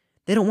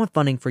 They don't want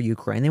funding for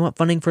Ukraine. They want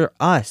funding for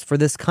us, for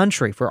this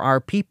country, for our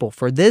people,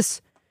 for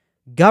this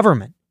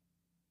government,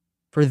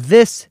 for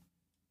this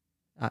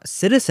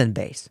citizen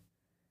base.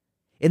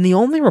 And the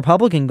only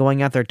Republican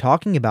going out there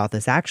talking about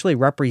this, actually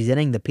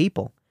representing the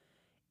people,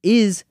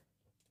 is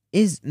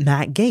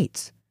Matt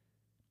Gaetz.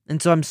 And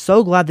so I'm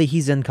so glad that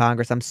he's in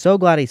Congress. I'm so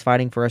glad he's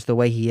fighting for us the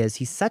way he is.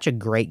 He's such a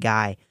great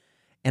guy.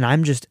 And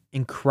I'm just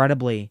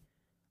incredibly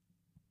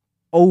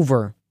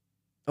overhyped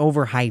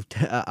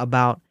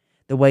about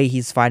the way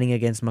he's fighting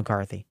against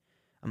McCarthy.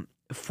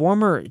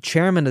 Former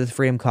chairman of the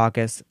Freedom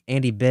Caucus,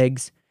 Andy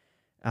Biggs,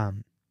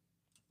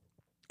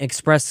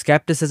 expressed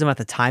skepticism at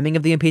the timing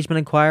of the impeachment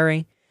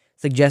inquiry,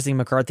 suggesting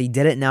McCarthy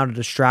did it now to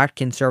distract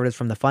conservatives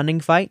from the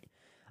funding fight.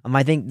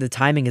 I think the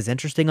timing is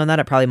interesting on that.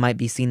 It probably might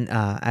be seen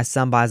as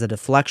a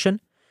deflection.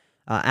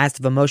 Asked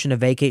if a motion to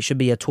vacate should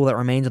be a tool that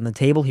remains on the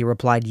table, he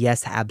replied,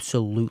 yes,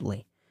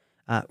 absolutely.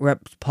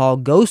 Rep. Paul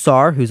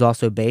Gosar, who's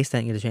also based, I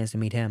didn't get a chance to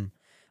meet him,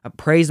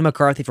 praised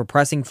McCarthy for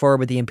pressing forward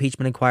with the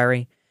impeachment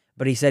inquiry,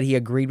 but he said he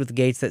agreed with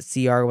Gates that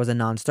CR was a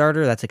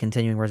non-starter. That's a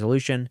continuing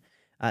resolution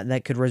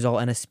that could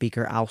result in a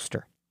speaker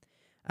ouster.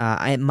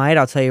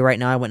 I'll tell you right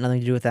now, I want nothing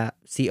to do with that.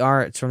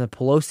 CR, it's from the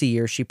Pelosi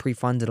years. She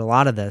pre-funded a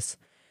lot of this.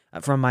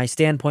 From my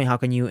standpoint, how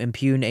can you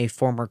impugn a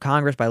former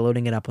Congress by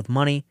loading it up with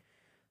money?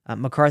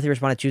 McCarthy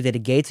responded Tuesday to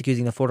Gates,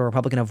 accusing the Florida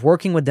Republican of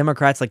working with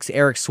Democrats like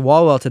Eric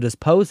Swalwell to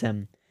depose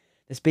him.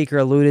 The speaker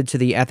alluded to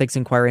the ethics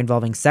inquiry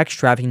involving sex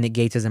trafficking that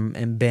Gates has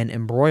been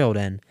embroiled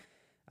in.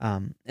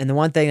 And the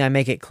one thing I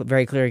make it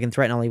very clear, he can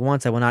threaten only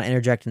once. I will not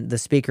interject the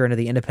speaker into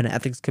the independent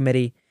ethics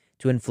committee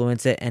to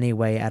influence it any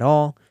way at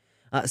all.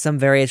 Some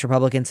various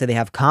Republicans say they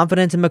have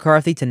confidence in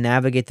McCarthy to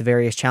navigate the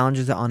various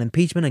challenges on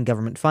impeachment and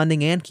government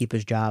funding and keep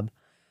his job.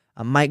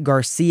 Mike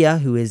Garcia,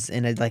 who is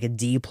in a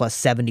D plus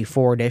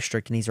 74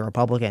 district, and he's a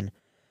Republican,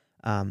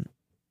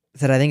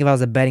 said, I think if I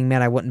was a betting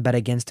man, I wouldn't bet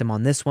against him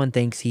on this one.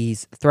 Thinks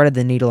he's threaded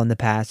the needle in the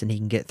past and he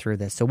can get through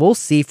this. So we'll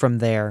see from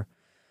there.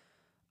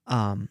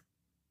 I'm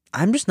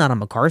just not a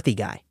McCarthy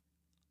guy.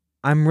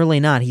 I'm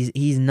really not.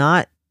 He's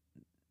not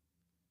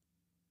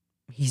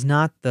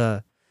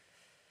the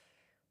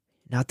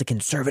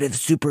conservative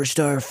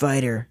superstar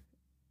fighter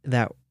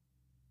that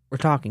we're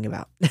talking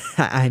about.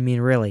 I mean,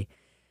 really.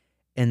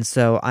 And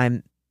so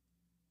I'm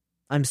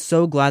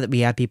so glad that we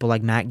have people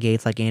like Matt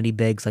Gaetz, like Andy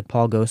Biggs, like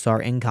Paul Gosar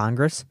in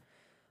Congress.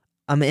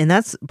 And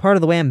that's part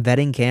of the way I'm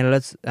vetting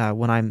candidates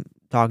when I'm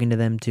talking to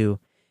them to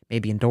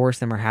maybe endorse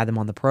them or have them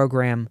on the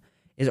program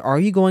is, are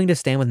you going to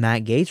stand with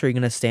Matt Gaetz or are you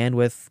going to stand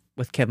with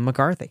Kevin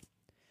McCarthy?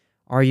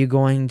 Are you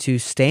going to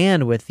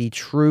stand with the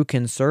true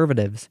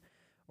conservatives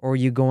or are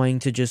you going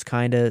to just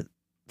kind of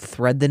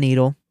thread the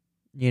needle,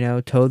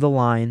 toe the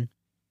line,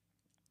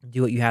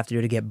 do what you have to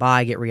do to get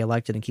by, get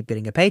reelected, and keep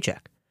getting a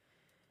paycheck?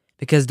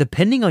 Because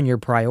depending on your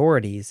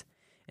priorities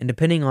and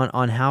depending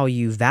on how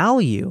you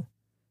value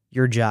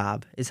your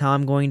job is how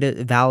I'm going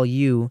to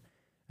value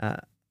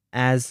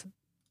as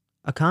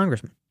a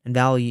congressman and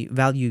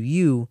value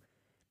you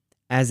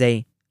as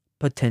a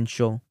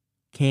potential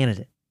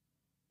candidate.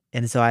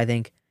 And so I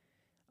think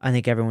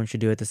everyone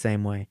should do it the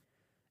same way.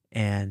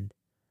 And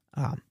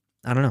I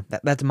don't know.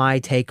 That's my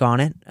take on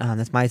it.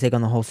 That's my take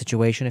on the whole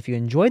situation. If you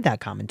enjoyed that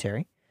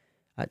commentary,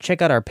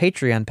 check out our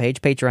Patreon page,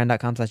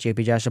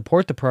 patreon.com/JPJosh.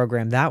 Support the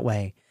program that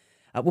way.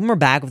 When we're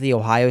back with the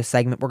Ohio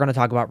segment, we're going to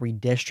talk about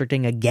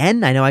redistricting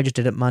again. I know I just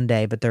did it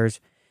Monday, but there's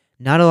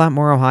not a lot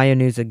more Ohio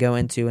news to go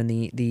into, and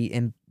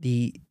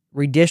the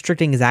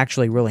redistricting is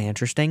actually really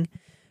interesting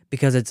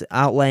because it's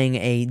outlaying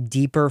a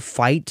deeper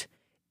fight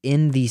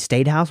in the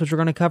State House, which we're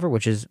going to cover,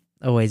 which is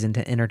always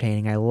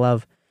entertaining. I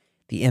love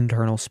the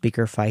internal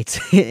speaker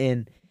fights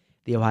in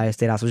the Ohio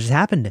State House, which has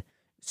happened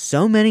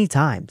so many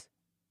times.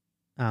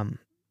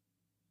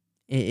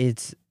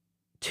 It's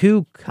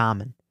too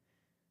common.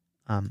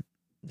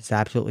 It's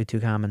absolutely too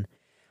common.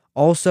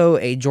 Also,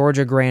 a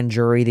Georgia grand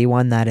jury, the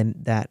one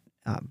that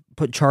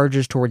put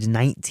charges towards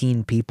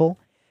 19 people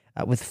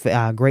with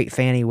great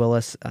Fannie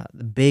Willis,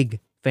 the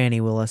big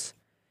Fannie Willis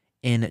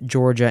in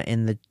Georgia.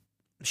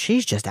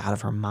 She's just out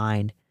of her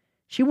mind.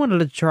 She wanted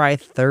to try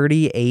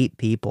 38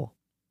 people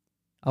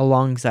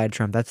alongside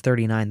Trump. That's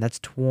 39. That's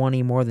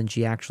 20 more than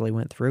she actually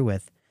went through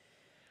with.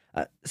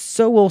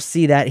 So we'll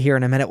see that here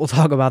in a minute. We'll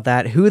talk about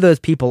that, who those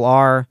people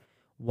are,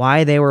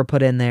 why they were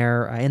put in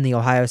there in the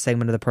Ohio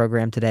segment of the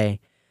program today.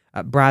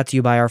 Brought to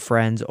you by our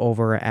friends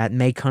over at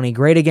Make Honey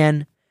Great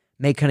Again,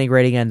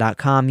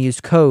 MakeHoneyGreatAgain.com.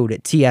 Use code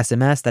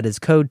TSMS. That is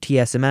code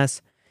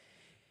TSMS.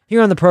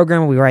 Here on the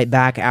program, we'll be right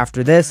back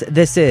after this.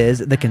 This is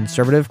The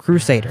Conservative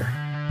Crusader.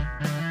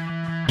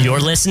 You're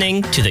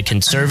listening to The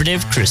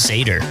Conservative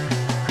Crusader.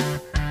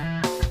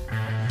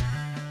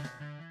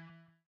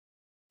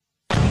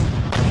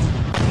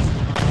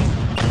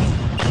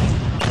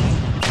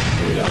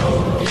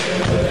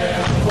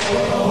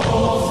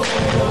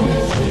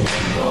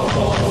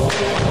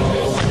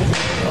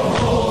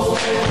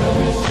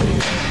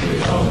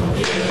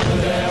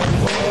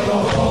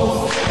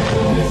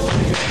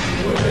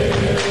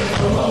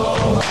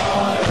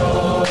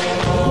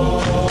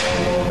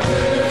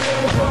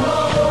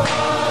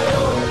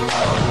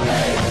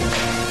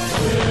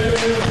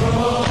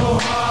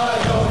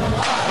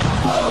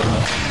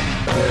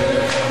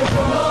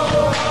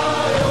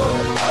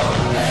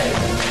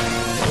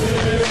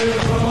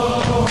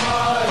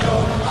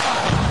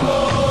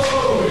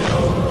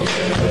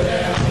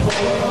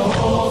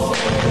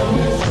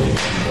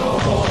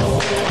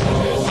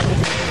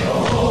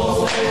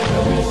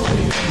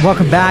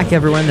 Welcome back,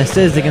 everyone. This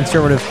is The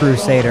Conservative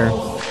Crusader.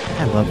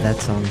 I love that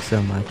song so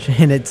much,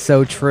 and it's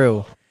so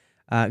true.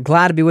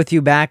 Glad to be with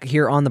you back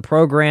here on the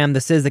program.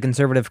 This is The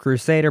Conservative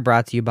Crusader,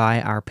 brought to you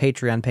by our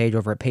Patreon page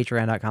over at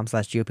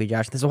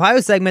patreon.com/GOPJosh. This Ohio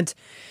segment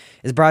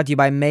is brought to you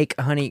by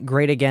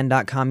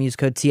MakeHoneyGreatAgain.com. Use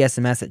code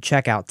TSMS at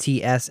checkout.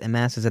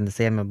 TSMS is in the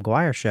Sam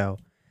McGuire Show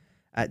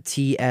at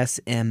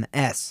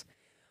TSMS.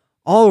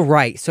 All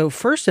right, so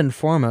first and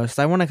foremost,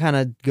 I want to kind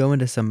of go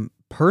into some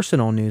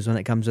personal news when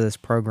it comes to this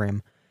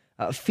program.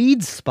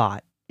 FeedSpot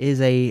is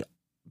a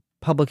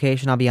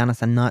publication, I'll be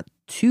honest, I'm not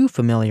too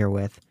familiar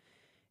with.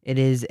 It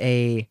is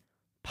a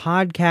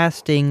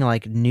podcasting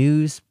like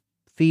news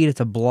feed.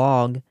 It's a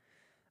blog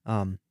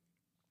where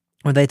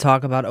they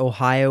talk about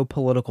Ohio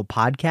political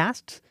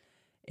podcasts,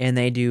 and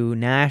they do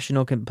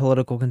national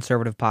political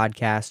conservative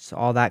podcasts,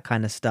 all that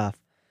kind of stuff.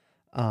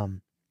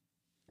 And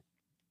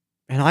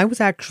I was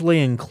actually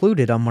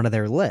included on one of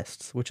their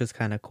lists, which is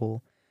kind of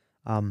cool.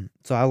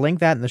 So I'll link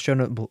that in the show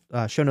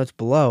notes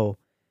below.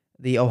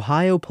 The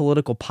Ohio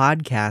Political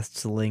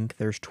Podcasts link.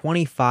 There's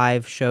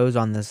 25 shows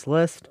on this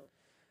list.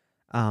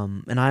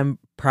 And I'm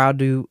proud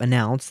to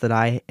announce that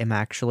I am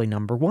actually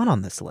number 1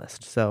 on this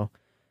list. So,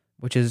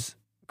 which is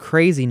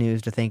crazy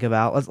news to think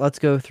about. Let's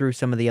go through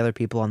some of the other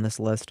people on this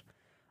list.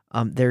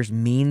 There's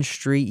Mean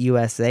Street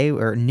USA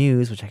or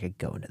News, which I could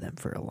go into them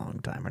for a long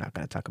time. We're not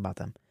going to talk about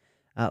them.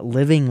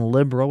 Living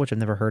Liberal, which I've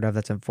never heard of.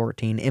 That's in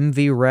 14.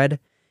 MV Red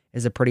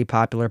is a pretty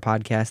popular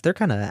podcast. They're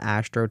kind of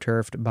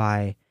astroturfed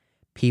by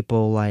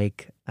people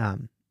like,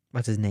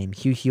 what's his name?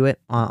 Hugh Hewitt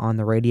on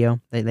the radio.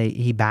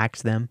 He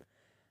backs them.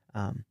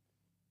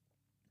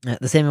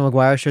 The Samuel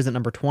McGuire Show's at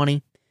number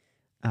 20.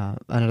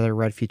 Another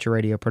Red Future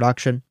Radio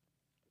production.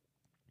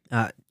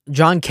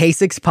 John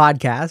Kasich's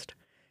podcast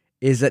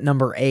is at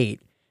number 8.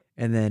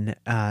 And then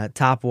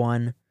top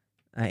 1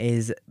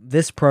 is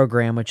this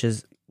program, which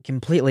is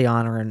completely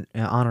honor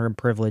and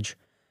privilege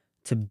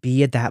to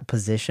be at that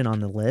position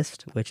on the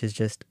list, which is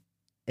just,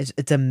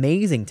 it's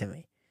amazing to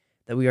me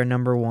that we are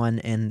number 1,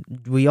 and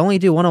we only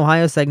do one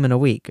Ohio segment a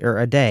week or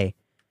a day,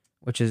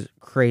 which is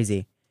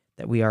crazy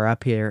that we are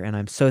up here, and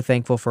I'm so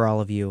thankful for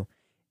all of you,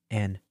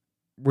 and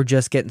we're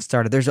just getting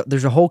started.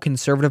 There's a whole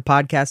conservative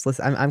podcast list.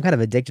 I'm kind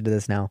of addicted to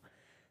this now.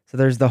 So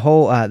there's the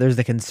whole there's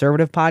the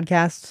conservative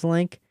podcasts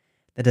link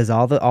that does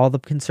all the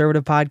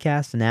conservative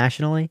podcasts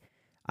nationally.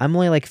 I'm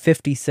only like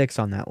 56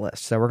 on that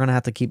list, so we're gonna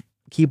have to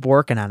keep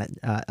working on it,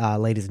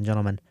 ladies and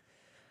gentlemen.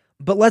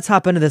 But let's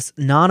hop into this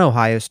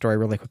non-Ohio story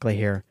really quickly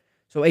here.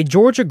 So a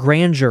Georgia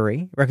grand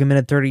jury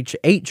recommended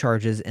 38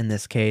 charges in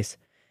this case.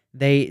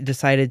 They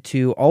decided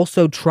to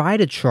also try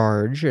to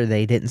charge, or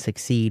they didn't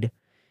succeed.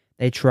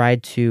 They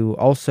tried to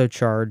also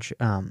charge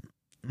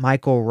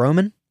Michael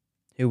Roman,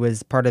 who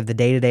was part of the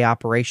day-to-day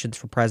operations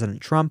for President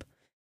Trump.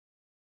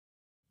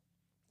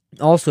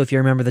 Also, if you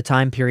remember the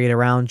time period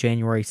around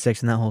January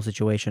 6th and that whole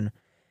situation,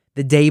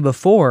 the day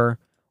before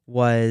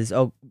was,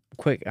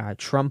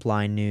 Trump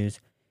line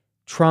news.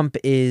 Trump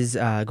is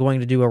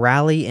going to do a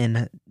rally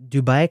in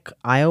Dubuque,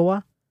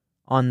 Iowa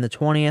on the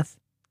 20th.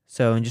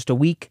 So in just a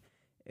week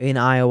in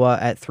Iowa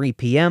at 3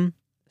 p.m.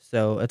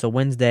 So it's a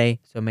Wednesday,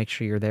 so make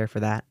sure you're there for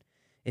that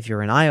if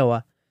you're in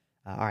Iowa.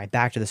 All right,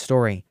 back to the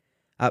story.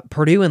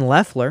 Perdue and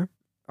Loeffler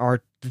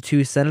are the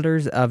 2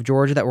 senators of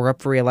Georgia that were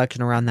up for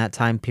re-election around that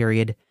time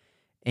period,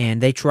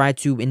 and they tried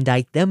to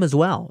indict them as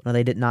well. No,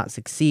 they did not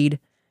succeed.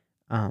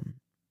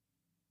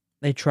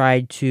 They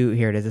tried to,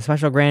 here it is, a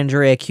special grand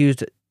jury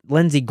accused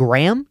Lindsey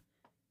Graham,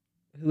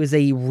 who is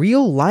a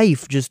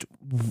real-life just,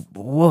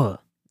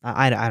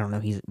 I don't know,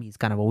 he's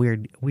kind of a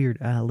weird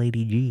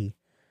Lady G.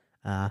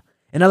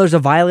 And others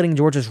of violating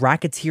Georgia's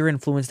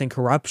racketeer-influenced and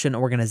corruption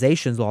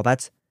organizations law.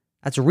 That's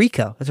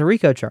RICO. That's a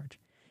RICO charge.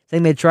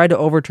 Saying they tried to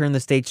overturn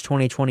the state's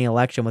 2020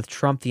 election with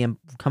Trump, the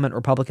incumbent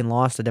Republican,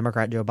 lost to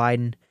Democrat Joe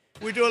Biden.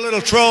 We do a little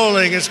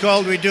trolling. It's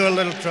called we do a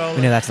little trolling.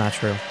 We know that's not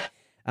true.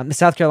 The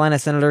South Carolina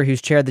senator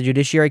who's chaired the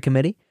Judiciary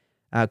Committee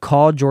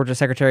called Georgia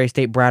Secretary of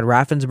State Brad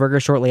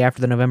Raffensperger shortly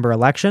after the November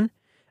election.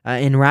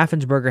 And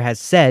Raffensperger has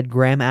said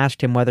Graham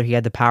asked him whether he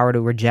had the power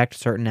to reject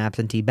certain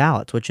absentee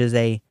ballots, which is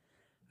a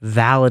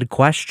valid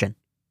question.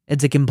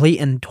 It's a complete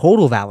and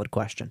total valid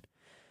question.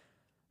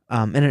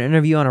 In an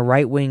interview on a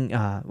right-wing,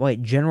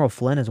 General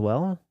Flynn as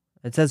well?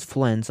 It says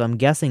Flynn, so I'm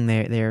guessing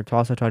they're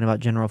also talking about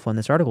General Flynn.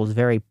 This article is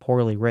very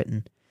poorly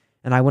written,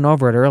 and I went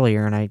over it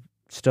earlier, and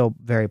still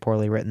very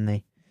poorly written.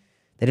 They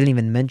didn't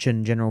even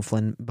mention General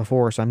Flynn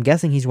before, so I'm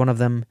guessing he's one of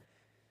them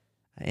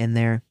in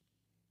there.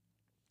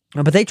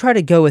 But they try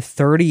to go with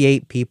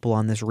 38 people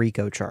on this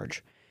RICO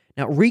charge.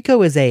 Now,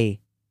 RICO is a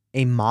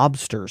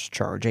mobster's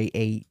charge,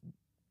 a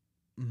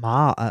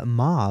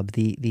mob,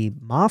 the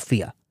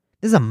mafia.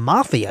 This is a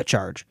mafia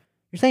charge.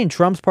 You're saying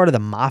Trump's part of the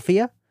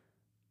mafia?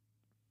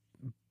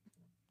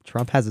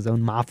 Trump has his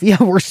own mafia?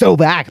 We're so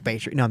back,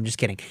 Patriot. No, I'm just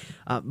kidding.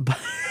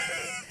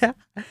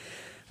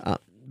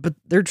 But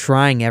they're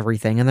trying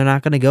everything, and they're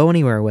not going to go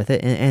anywhere with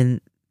it.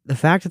 And the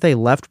fact that they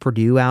left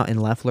Perdue out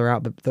and Loeffler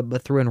out,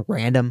 but threw in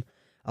random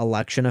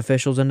election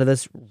officials into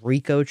this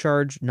RICO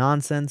charge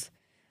nonsense,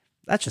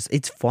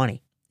 it's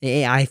funny.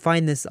 I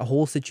find this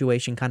whole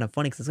situation kind of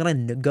funny because it's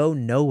going to go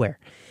nowhere.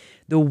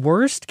 The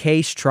worst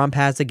case Trump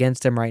has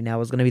against him right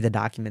now is going to be the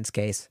documents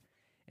case.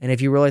 And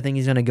if you really think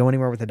he's going to go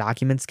anywhere with the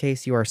documents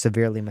case, you are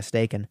severely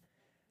mistaken.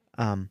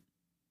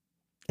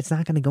 It's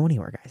not going to go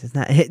anywhere, guys. It's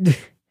not.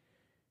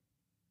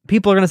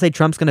 People are going to say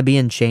Trump's going to be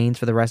in chains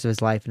for the rest of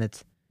his life, and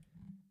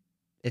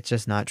it's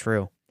just not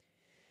true.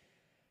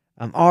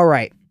 All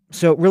right.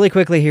 So really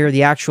quickly here,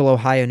 the actual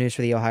Ohio news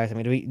for the Ohio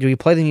thing. Do we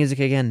play the music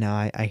again? No,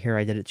 I hear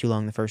I did it too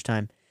long the first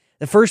time.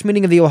 The first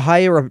meeting of the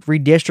Ohio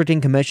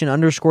Redistricting Commission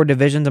underscored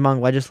divisions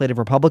among legislative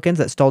Republicans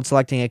that stalled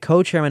selecting a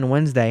co-chairman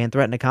Wednesday and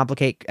threatened to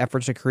complicate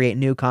efforts to create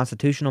new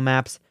constitutional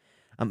maps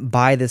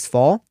by this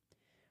fall.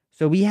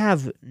 So we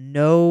have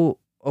no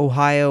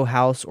Ohio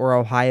House or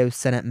Ohio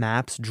Senate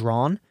maps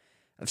drawn.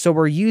 So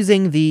we're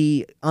using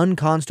the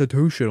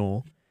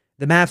unconstitutional,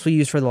 the maps we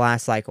used for the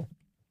last cycle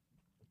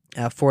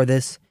for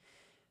this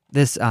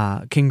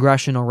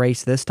congressional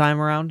race this time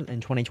around in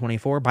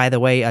 2024. By the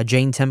way,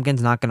 Jane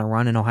Timken's not going to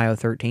run in Ohio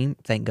 13,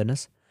 thank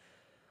goodness.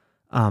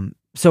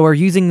 So we're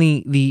using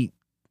the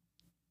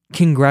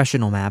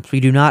congressional maps. We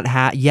do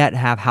not yet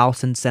have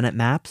House and Senate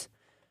maps.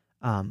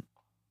 And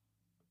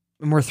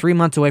we're 3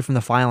 months away from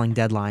the filing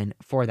deadline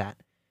for that.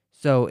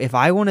 So if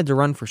I wanted to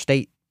run for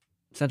state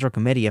central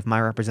committee, if my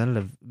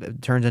representative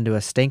turns into a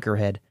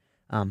stinkerhead,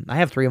 I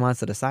have 3 months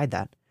to decide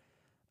that.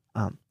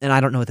 And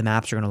I don't know what the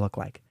maps are going to look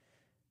like.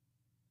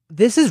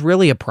 This is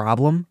really a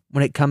problem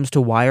when it comes to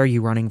why are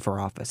you running for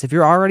office. If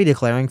you're already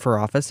declaring for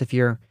office, if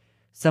you're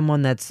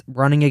someone that's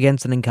running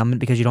against an incumbent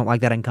because you don't like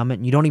that incumbent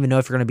and you don't even know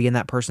if you're going to be in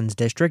that person's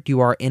district, you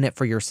are in it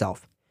for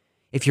yourself.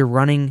 If you're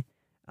running,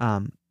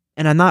 and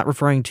I'm not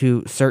referring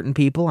to certain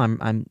people,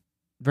 I'm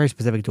very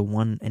specific to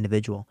one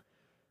individual.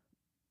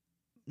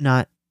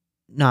 Okay,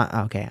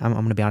 I'm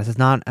going to be honest. It's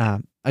not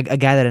a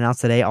guy that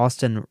announced today,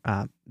 Austin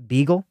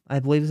Beagle, I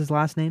believe is his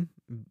last name.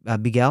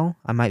 Beagle.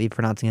 I might be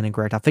pronouncing it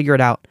incorrect. I'll figure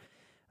it out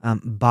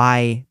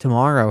by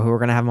tomorrow, who we're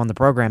going to have him on the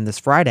program this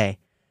Friday.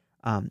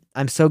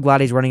 I'm so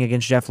glad he's running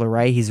against Jeff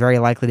LaRay. He's very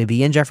likely to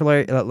be in Jeff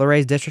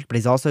LaRay's district, but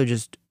he's also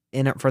just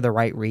in it for the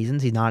right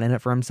reasons. He's not in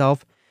it for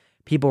himself.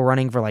 People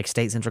running for like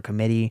state central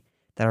committee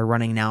that are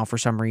running now for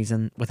some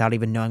reason without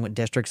even knowing what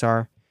districts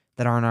are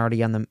that aren't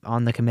already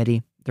on the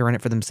committee. They're in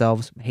it for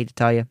themselves. I hate to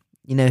tell you.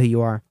 You know who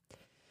you are.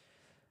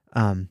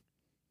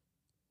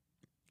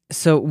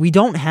 So we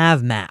don't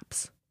have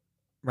maps,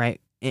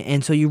 right?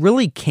 And so you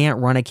really can't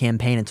run a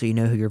campaign until you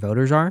know who your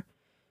voters are.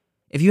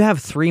 If you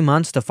have 3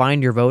 months to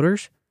find your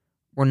voters,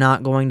 we're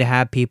not going to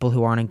have people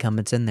who aren't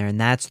incumbents in there,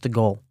 and that's the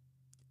goal.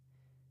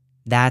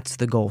 That's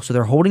the goal. So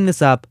they're holding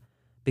this up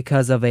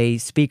because of a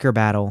speaker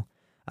battle.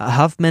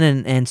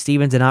 Huffman and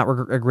Stevens did not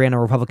agree on a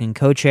Republican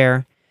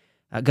co-chair.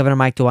 Governor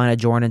Mike DeWine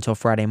adjourned until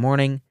Friday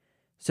morning.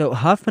 So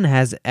Huffman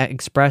has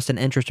expressed an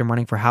interest in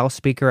running for House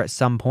Speaker at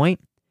some point.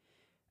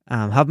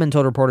 Huffman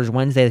told reporters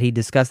Wednesday that he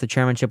discussed the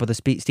chairmanship with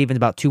Stevens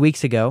about 2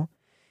 weeks ago,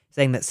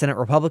 saying that Senate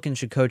Republicans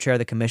should co-chair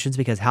the commissions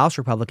because House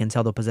Republicans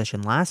held the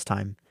position last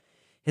time.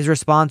 His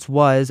response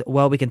was,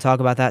 well, we can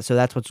talk about that, so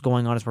that's what's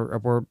going on as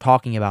we're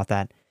talking about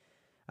that.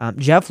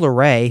 Jeff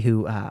LaRay,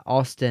 who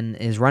Austin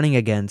is running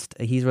against,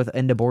 he's with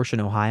End Abortion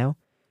Ohio.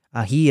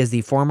 He is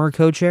the former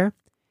co-chair.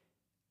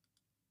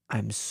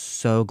 I'm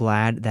so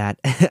glad that,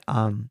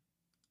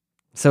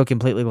 so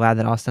completely glad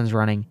that Austin's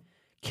running.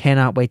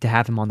 Cannot wait to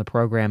have him on the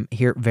program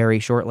here very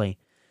shortly.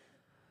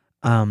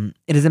 It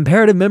is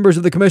imperative members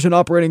of the commission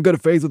operate in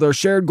good faith with our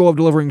shared goal of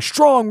delivering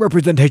strong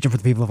representation for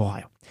the people of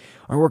Ohio.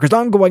 Our work is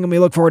ongoing and we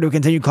look forward to a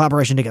continued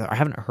collaboration together. I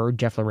haven't heard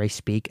Jeff LaRay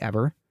speak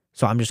ever,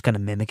 so I'm just kind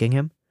of mimicking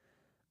him.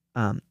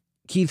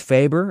 Keith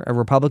Faber, a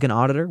Republican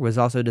auditor, was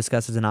also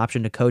discussed as an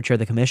option to co-chair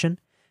the commission.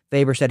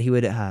 Faber said he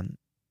would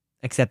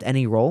accept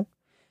any role.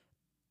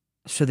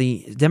 So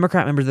the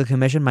Democrat members of the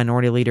commission,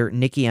 Minority Leader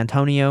Nikki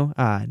Antonio,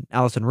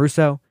 Allison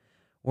Russo,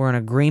 were in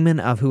agreement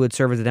of who would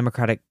serve as the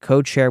Democratic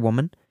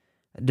co-chairwoman,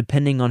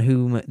 depending on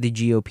whom the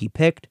GOP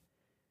picked.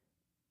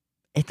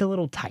 It's a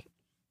little tight,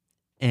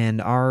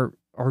 and our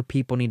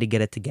people need to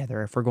get it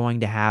together. If we're going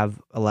to have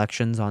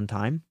elections on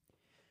time,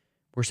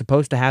 we're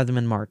supposed to have them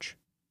in March.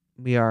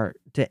 We are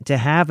to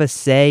have a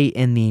say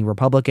in the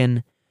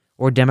Republican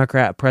or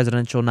Democrat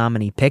presidential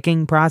nominee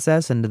picking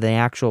process and the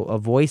actual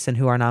voice in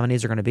who our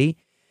nominees are going to be.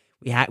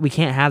 We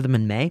can't have them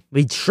in May.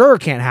 We sure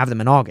can't have them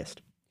in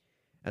August.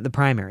 The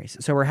primaries.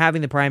 So we're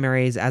having the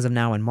primaries as of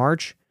now in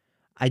March.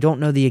 I don't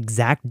know the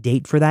exact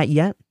date for that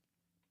yet,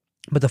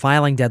 but the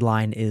filing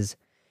deadline is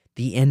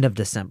the end of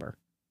December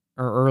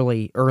or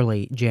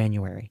early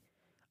January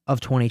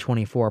of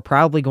 2024.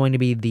 Probably going to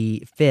be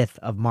the 5th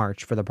of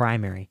March for the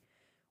primary.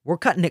 We're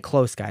cutting it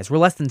close, guys. We're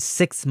less than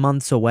 6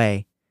 months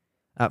away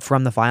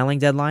from the filing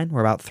deadline. We're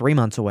about 3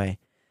 months away,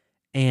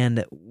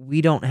 and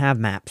we don't have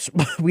maps.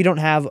 We don't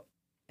have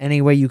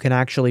any way you can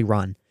actually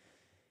run.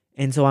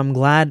 And so I'm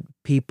glad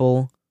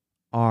people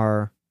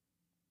are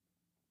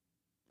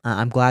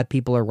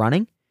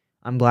running.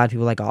 I'm glad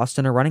people like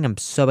Austin are running. I'm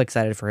so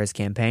excited for his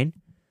campaign.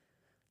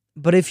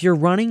 But if you're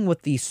running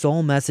with the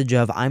sole message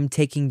of I'm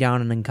taking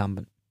down an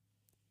incumbent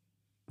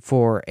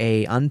for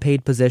a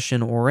unpaid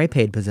position or a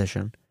paid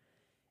position,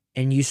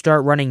 and you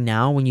start running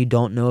now when you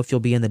don't know if you'll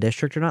be in the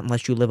district or not,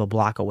 unless you live a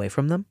block away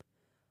from them,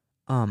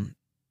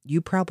 you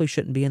probably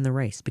shouldn't be in the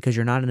race because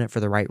you're not in it for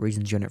the right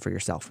reasons. You're in it for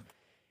yourself.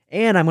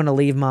 And I'm going to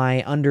leave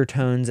my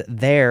undertones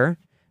there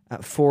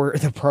for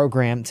the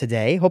program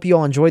today. Hope you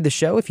all enjoyed the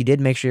show. If you did,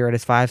 make sure you rate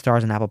us 5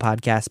 stars on Apple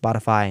Podcasts,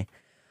 Spotify,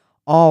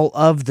 all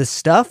of the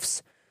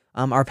stuffs.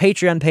 Our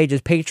Patreon page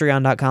is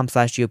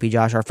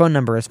patreon.com/GOPJosh. Our phone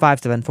number is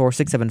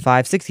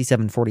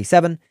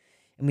 574-675-6747.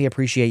 And we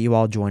appreciate you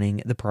all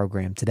joining the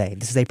program today.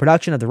 This is a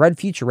production of the Red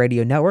Future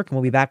Radio Network, and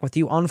we'll be back with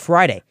you on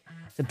Friday,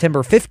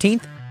 September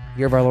 15th,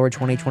 year of our Lord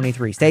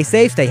 2023. Stay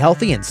safe, stay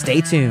healthy, and stay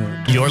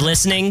tuned. You're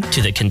listening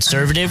to The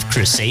Conservative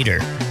Crusader.